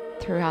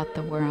throughout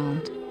the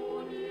world.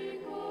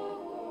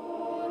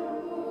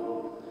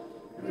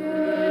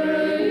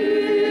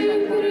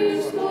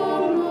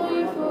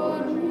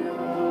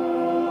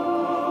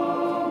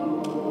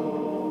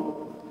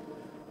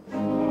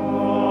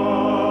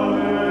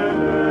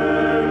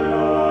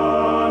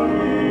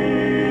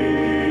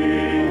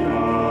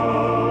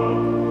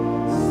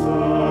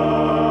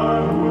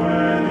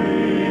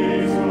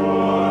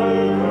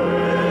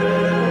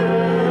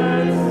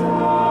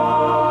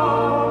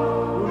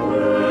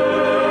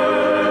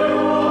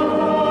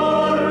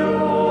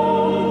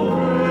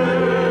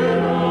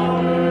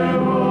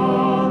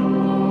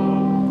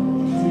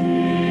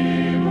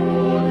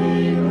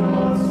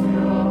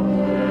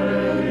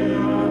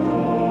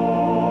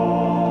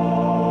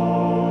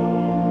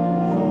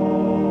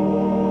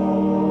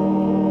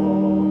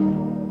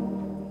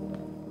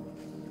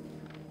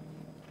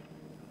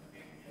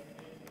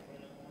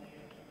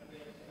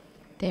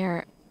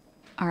 There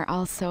are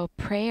also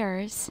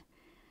prayers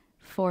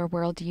for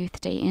World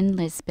Youth Day in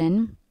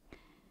Lisbon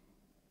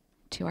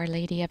to Our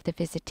Lady of the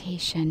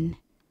Visitation.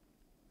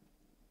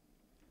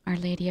 Our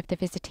Lady of the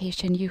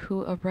Visitation, you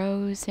who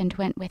arose and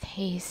went with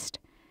haste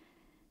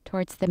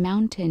towards the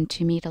mountain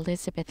to meet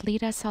Elizabeth,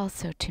 lead us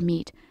also to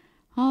meet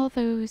all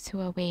those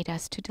who await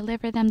us, to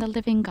deliver them the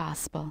living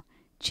gospel,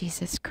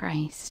 Jesus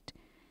Christ,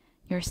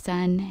 your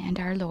Son and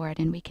our Lord,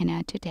 and we can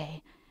add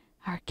today,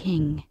 our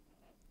King.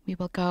 We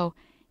will go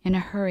in a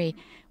hurry,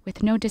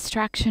 with no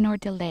distraction or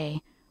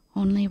delay,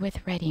 only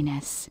with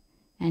readiness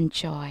and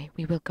joy.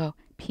 We will go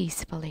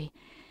peacefully,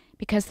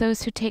 because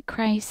those who take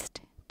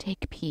Christ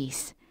take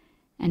peace,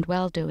 and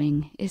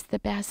well-doing is the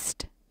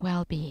best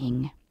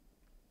well-being.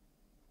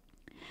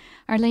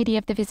 Our Lady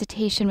of the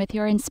Visitation, with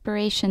your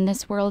inspiration,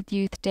 this World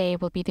Youth Day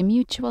will be the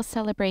mutual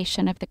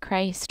celebration of the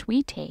Christ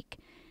we take,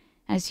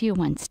 as you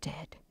once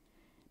did.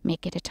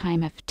 Make it a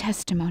time of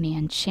testimony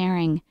and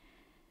sharing,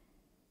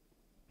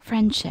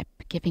 friendship,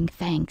 giving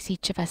thanks,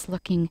 each of us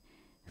looking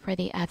for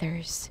the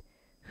others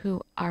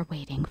who are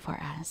waiting for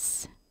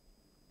us.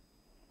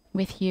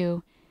 With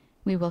you,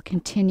 we will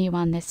continue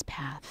on this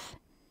path,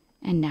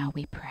 and now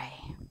we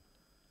pray.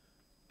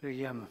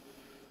 Preghiamo.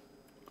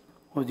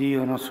 O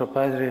Dio, nostro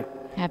Padre,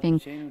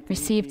 having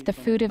received the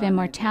food of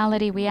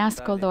immortality, we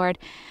ask, O Lord,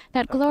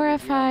 that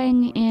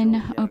glorifying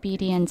in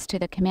obedience to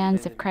the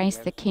commands of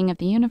Christ, the King of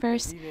the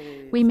universe,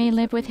 we may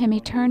live with him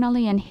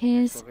eternally in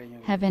his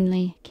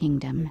heavenly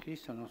kingdom.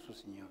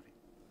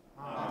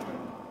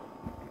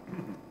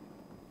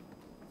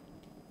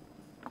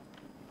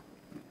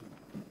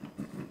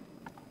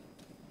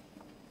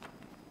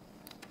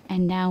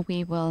 And now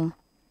we will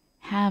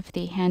have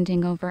the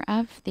handing over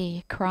of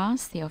the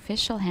cross, the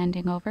official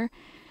handing over,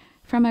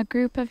 from a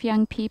group of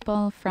young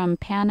people from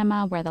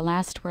Panama, where the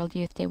last World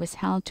Youth Day was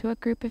held, to a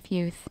group of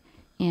youth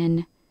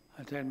in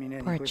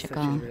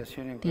Portugal.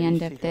 At the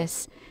end of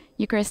this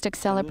Eucharistic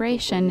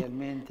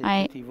celebration,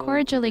 I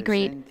cordially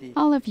greet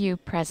all of you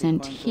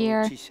present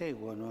here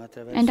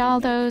and all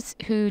those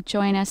who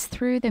join us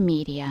through the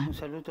media.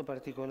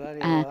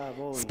 A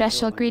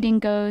special greeting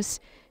goes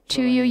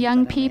to you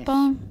young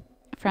people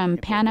from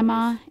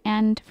Panama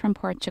and from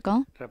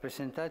Portugal,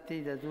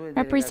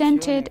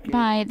 represented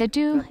by the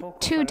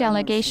two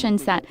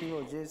delegations that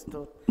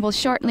will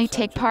shortly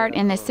take part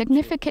in the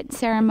significant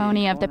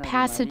ceremony of the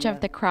passage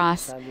of the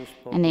cross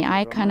and the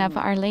icon of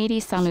Our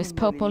Lady, Salus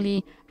Populi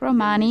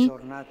Romani,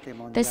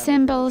 the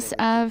symbols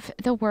of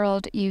the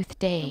World Youth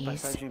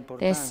Days.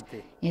 This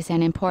is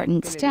an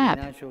important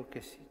step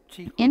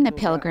in the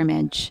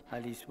pilgrimage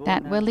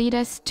that will lead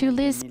us to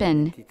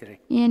Lisbon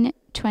in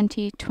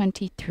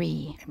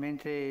 2023.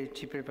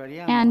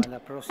 And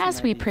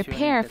as we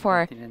prepare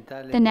for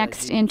the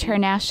next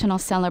international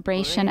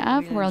celebration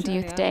of World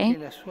Youth Day,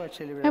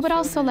 I would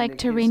also like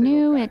to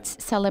renew its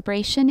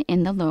celebration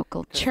in the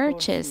local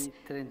churches.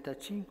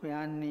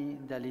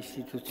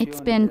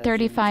 It's been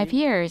 35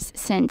 years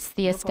since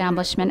the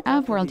establishment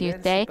of World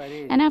Youth Day,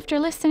 and after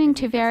listening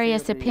to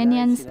various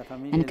opinions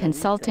and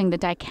consulting the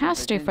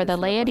Dicastery for the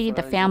Laity,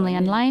 the Family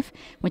and Life,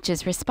 which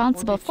is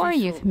responsible for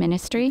youth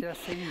ministry,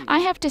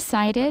 I have decided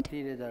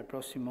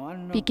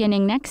decided,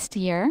 beginning next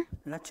year,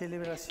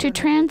 to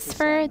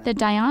transfer the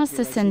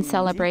diocesan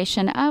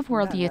celebration of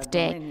World Youth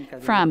Day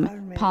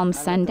from Palm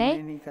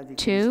Sunday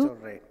to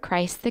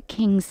Christ the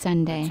King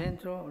Sunday.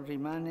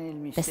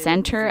 The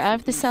center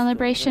of the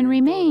celebration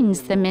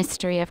remains the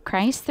mystery of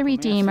Christ, the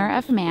Redeemer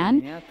of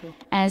man,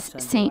 as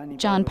St.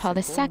 John Paul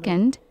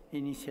II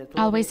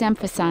always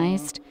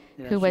emphasized,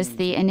 who was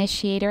the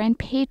initiator and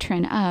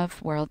patron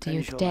of World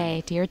Youth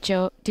Day.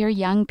 Dear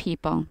young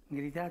people,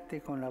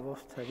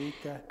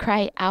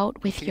 cry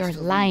out with your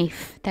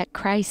life that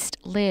Christ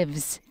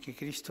lives,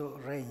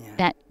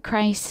 that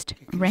Christ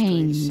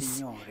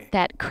reigns,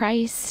 that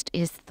Christ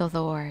is the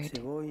Lord.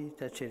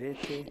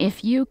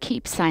 If you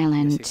keep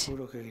silent,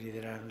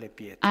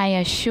 I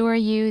assure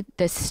you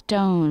the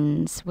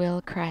stones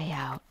will cry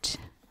out.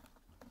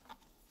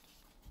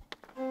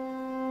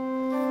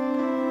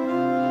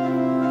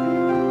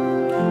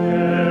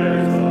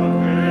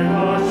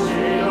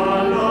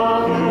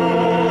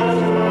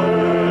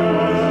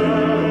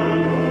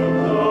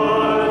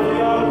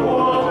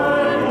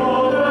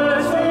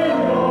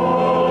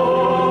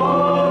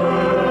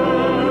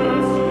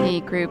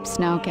 Groups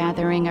now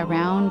gathering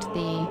around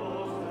the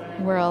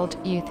World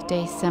Youth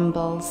Day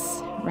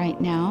symbols right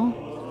now.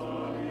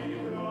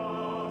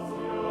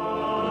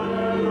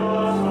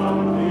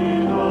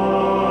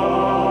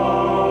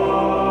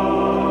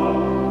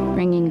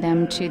 Bringing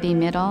them to the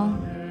middle.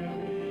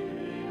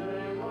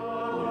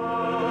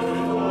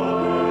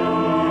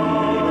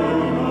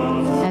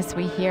 As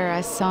we hear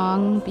a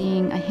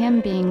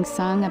hymn being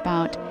sung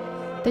about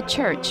the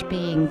church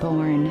being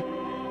born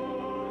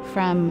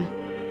from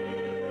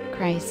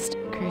Christ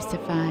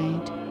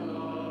crucified.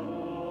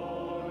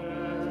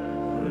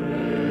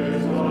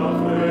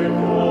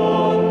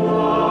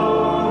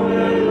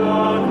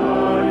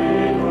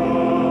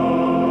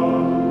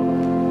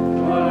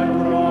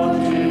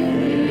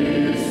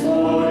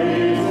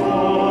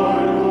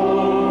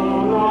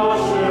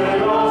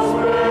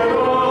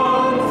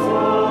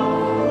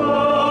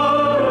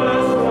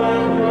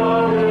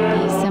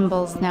 These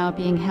symbols now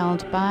being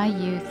held by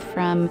youth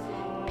from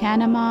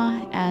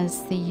Panama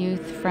as the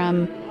youth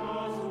from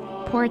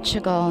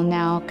Portugal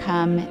now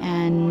come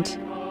and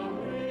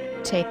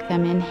take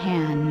them in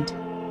hand.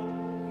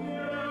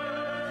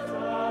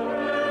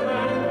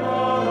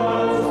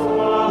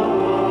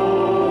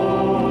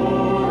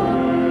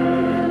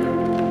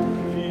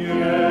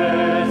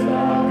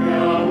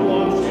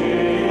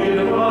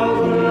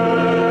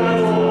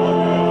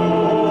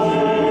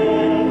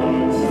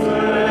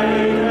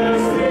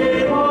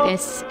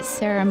 This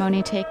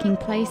ceremony taking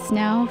place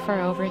now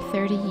for over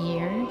 30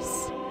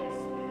 years.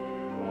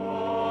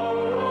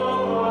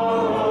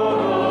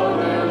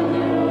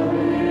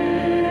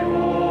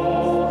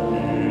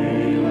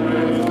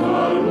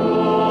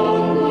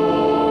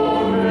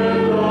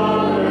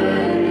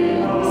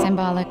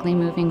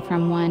 Moving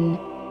from one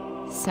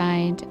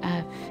side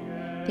of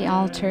the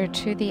altar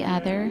to the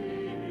other,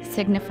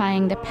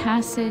 signifying the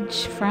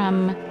passage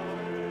from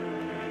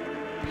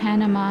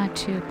Panama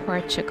to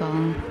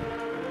Portugal.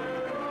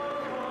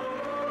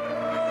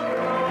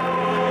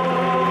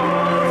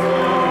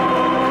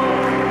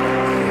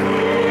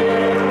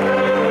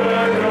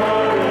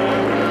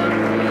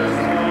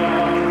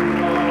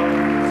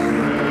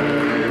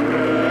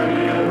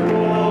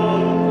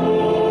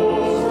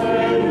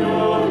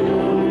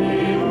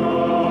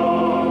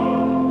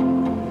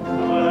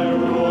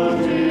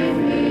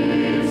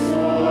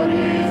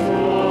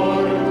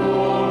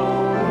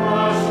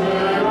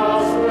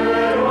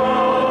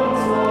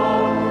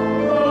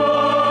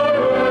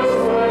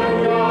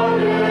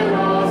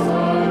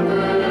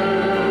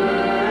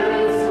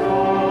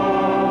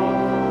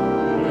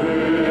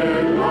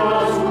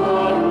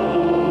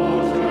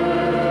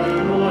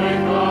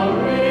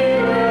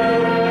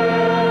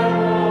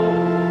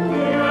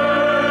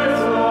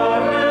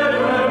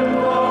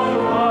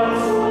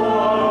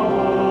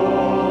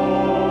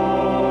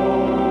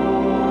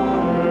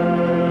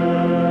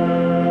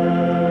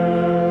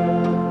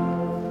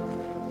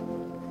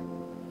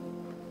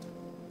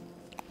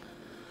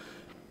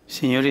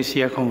 Signore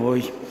sia con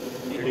voi.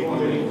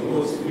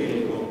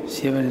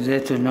 Sia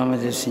benedetto il nome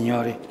del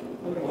Signore.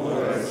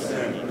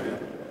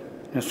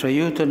 Nostro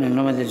aiuto nel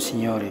nome del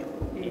Signore.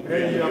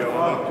 Egli ha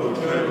fatto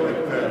cielo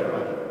e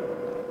terra.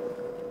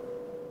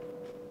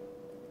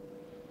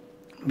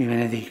 Vi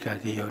benedica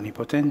Dio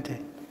Onnipotente,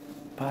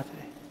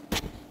 Padre,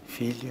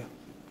 Figlio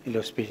e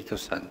lo Spirito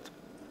Santo.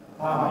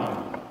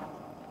 Amen.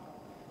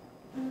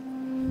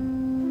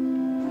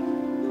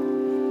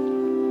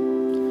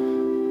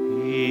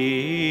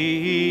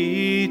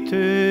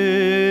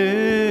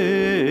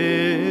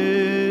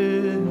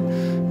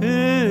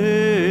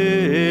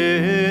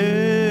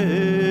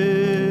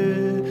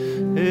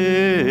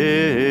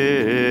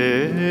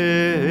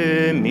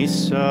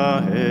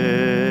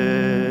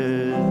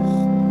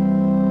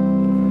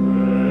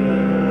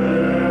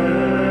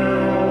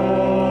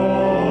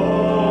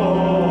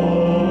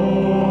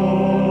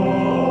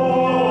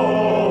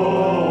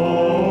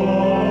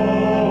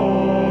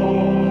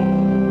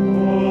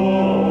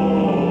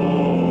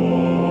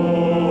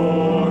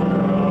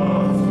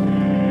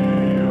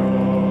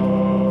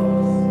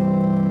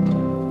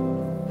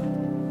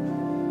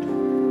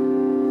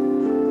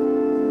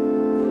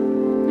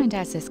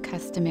 as is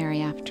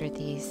customary after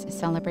these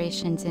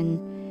celebrations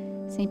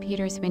in St.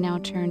 Peter's, we now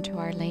turn to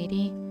Our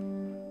Lady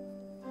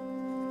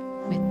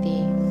with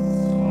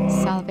the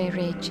Salve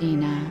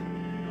Regina.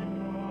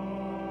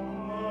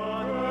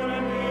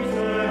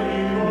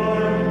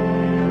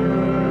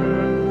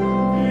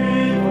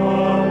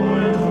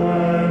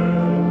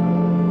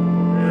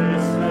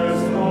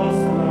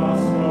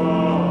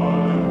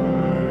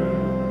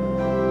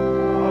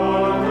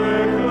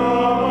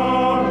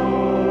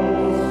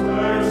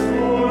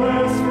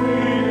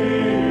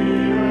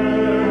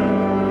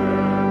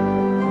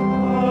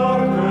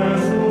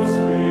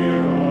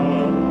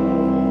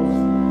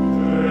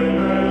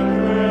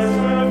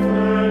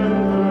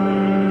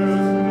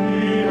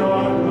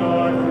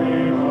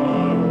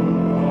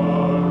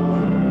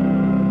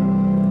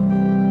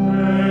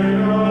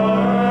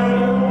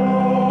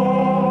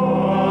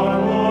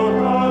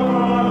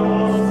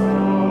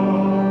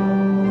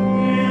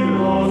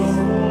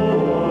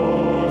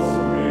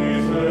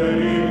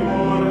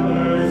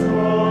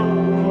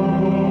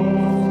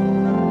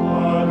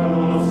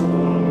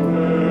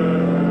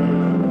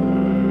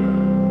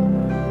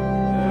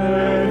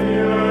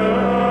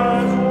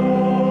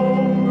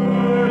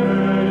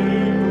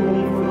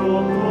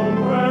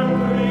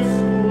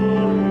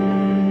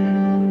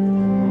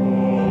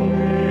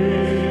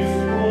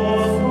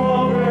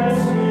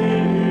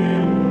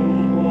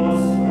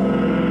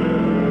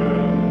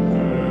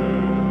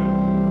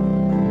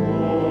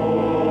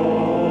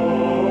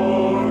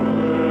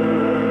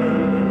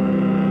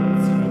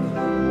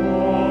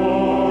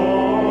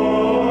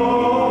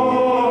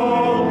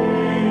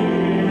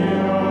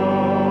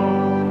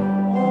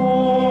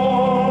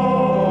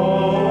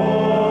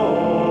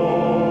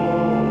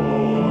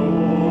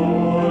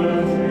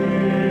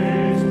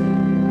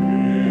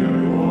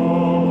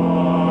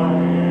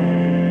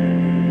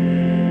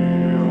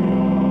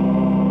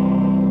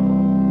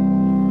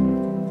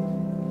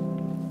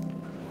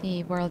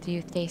 World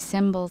Youth Day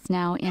symbols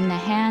now in the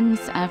hands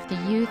of the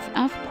youth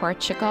of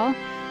Portugal,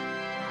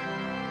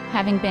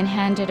 having been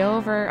handed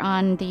over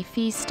on the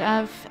feast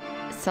of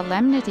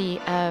solemnity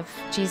of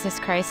Jesus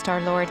Christ our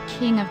Lord,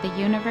 King of the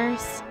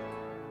universe.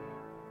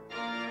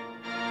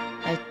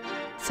 A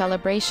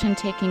celebration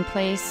taking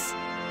place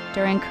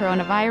during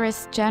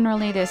coronavirus.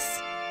 Generally,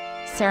 this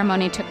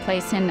ceremony took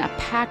place in a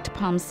packed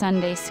Palm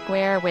Sunday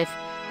square with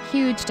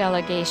huge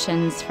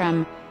delegations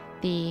from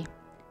the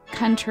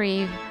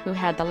country who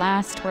had the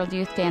last World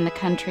Youth Day and the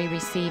country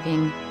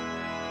receiving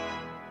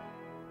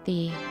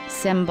the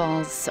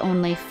symbols.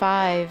 Only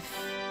 5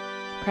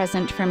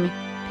 present from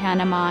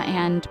Panama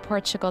and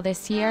Portugal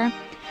this year.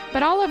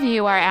 But all of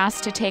you are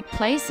asked to take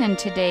place in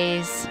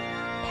today's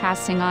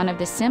passing on of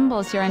the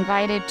symbols. You're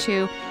invited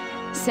to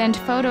send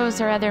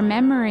photos or other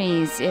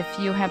memories if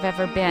you have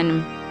ever been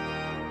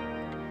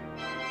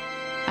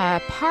a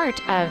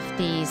part of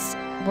these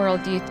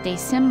World Youth Day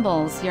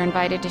symbols. You're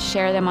invited to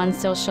share them on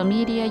social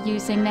media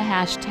using the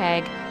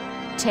hashtag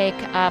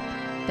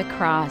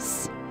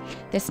 #TakeUpTheCross.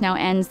 This now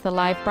ends the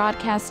live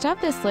broadcast of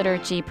this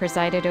liturgy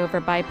presided over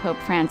by Pope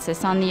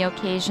Francis on the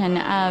occasion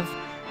of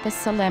the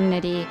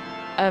solemnity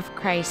of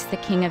Christ, the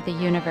King of the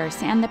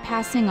universe, and the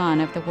passing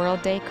on of the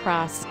World Day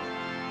Cross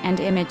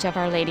and image of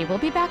Our Lady. We'll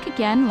be back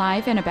again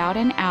live in about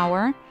an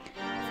hour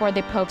for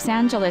the Pope's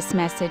Angelus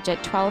message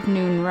at 12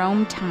 noon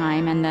Rome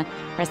time and the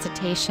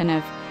recitation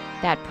of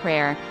that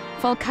prayer.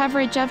 Full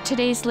coverage of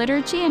today's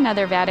liturgy and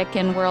other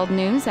Vatican world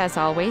news, as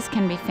always,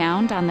 can be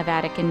found on the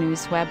Vatican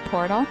News web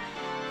portal,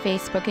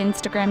 Facebook,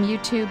 Instagram,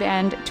 YouTube,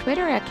 and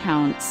Twitter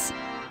accounts.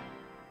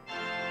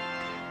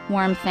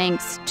 Warm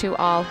thanks to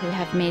all who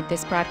have made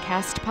this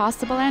broadcast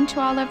possible and to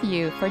all of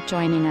you for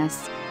joining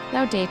us.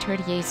 Laudetur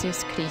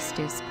Jesus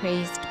Christus.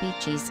 Praised be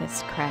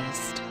Jesus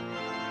Christ.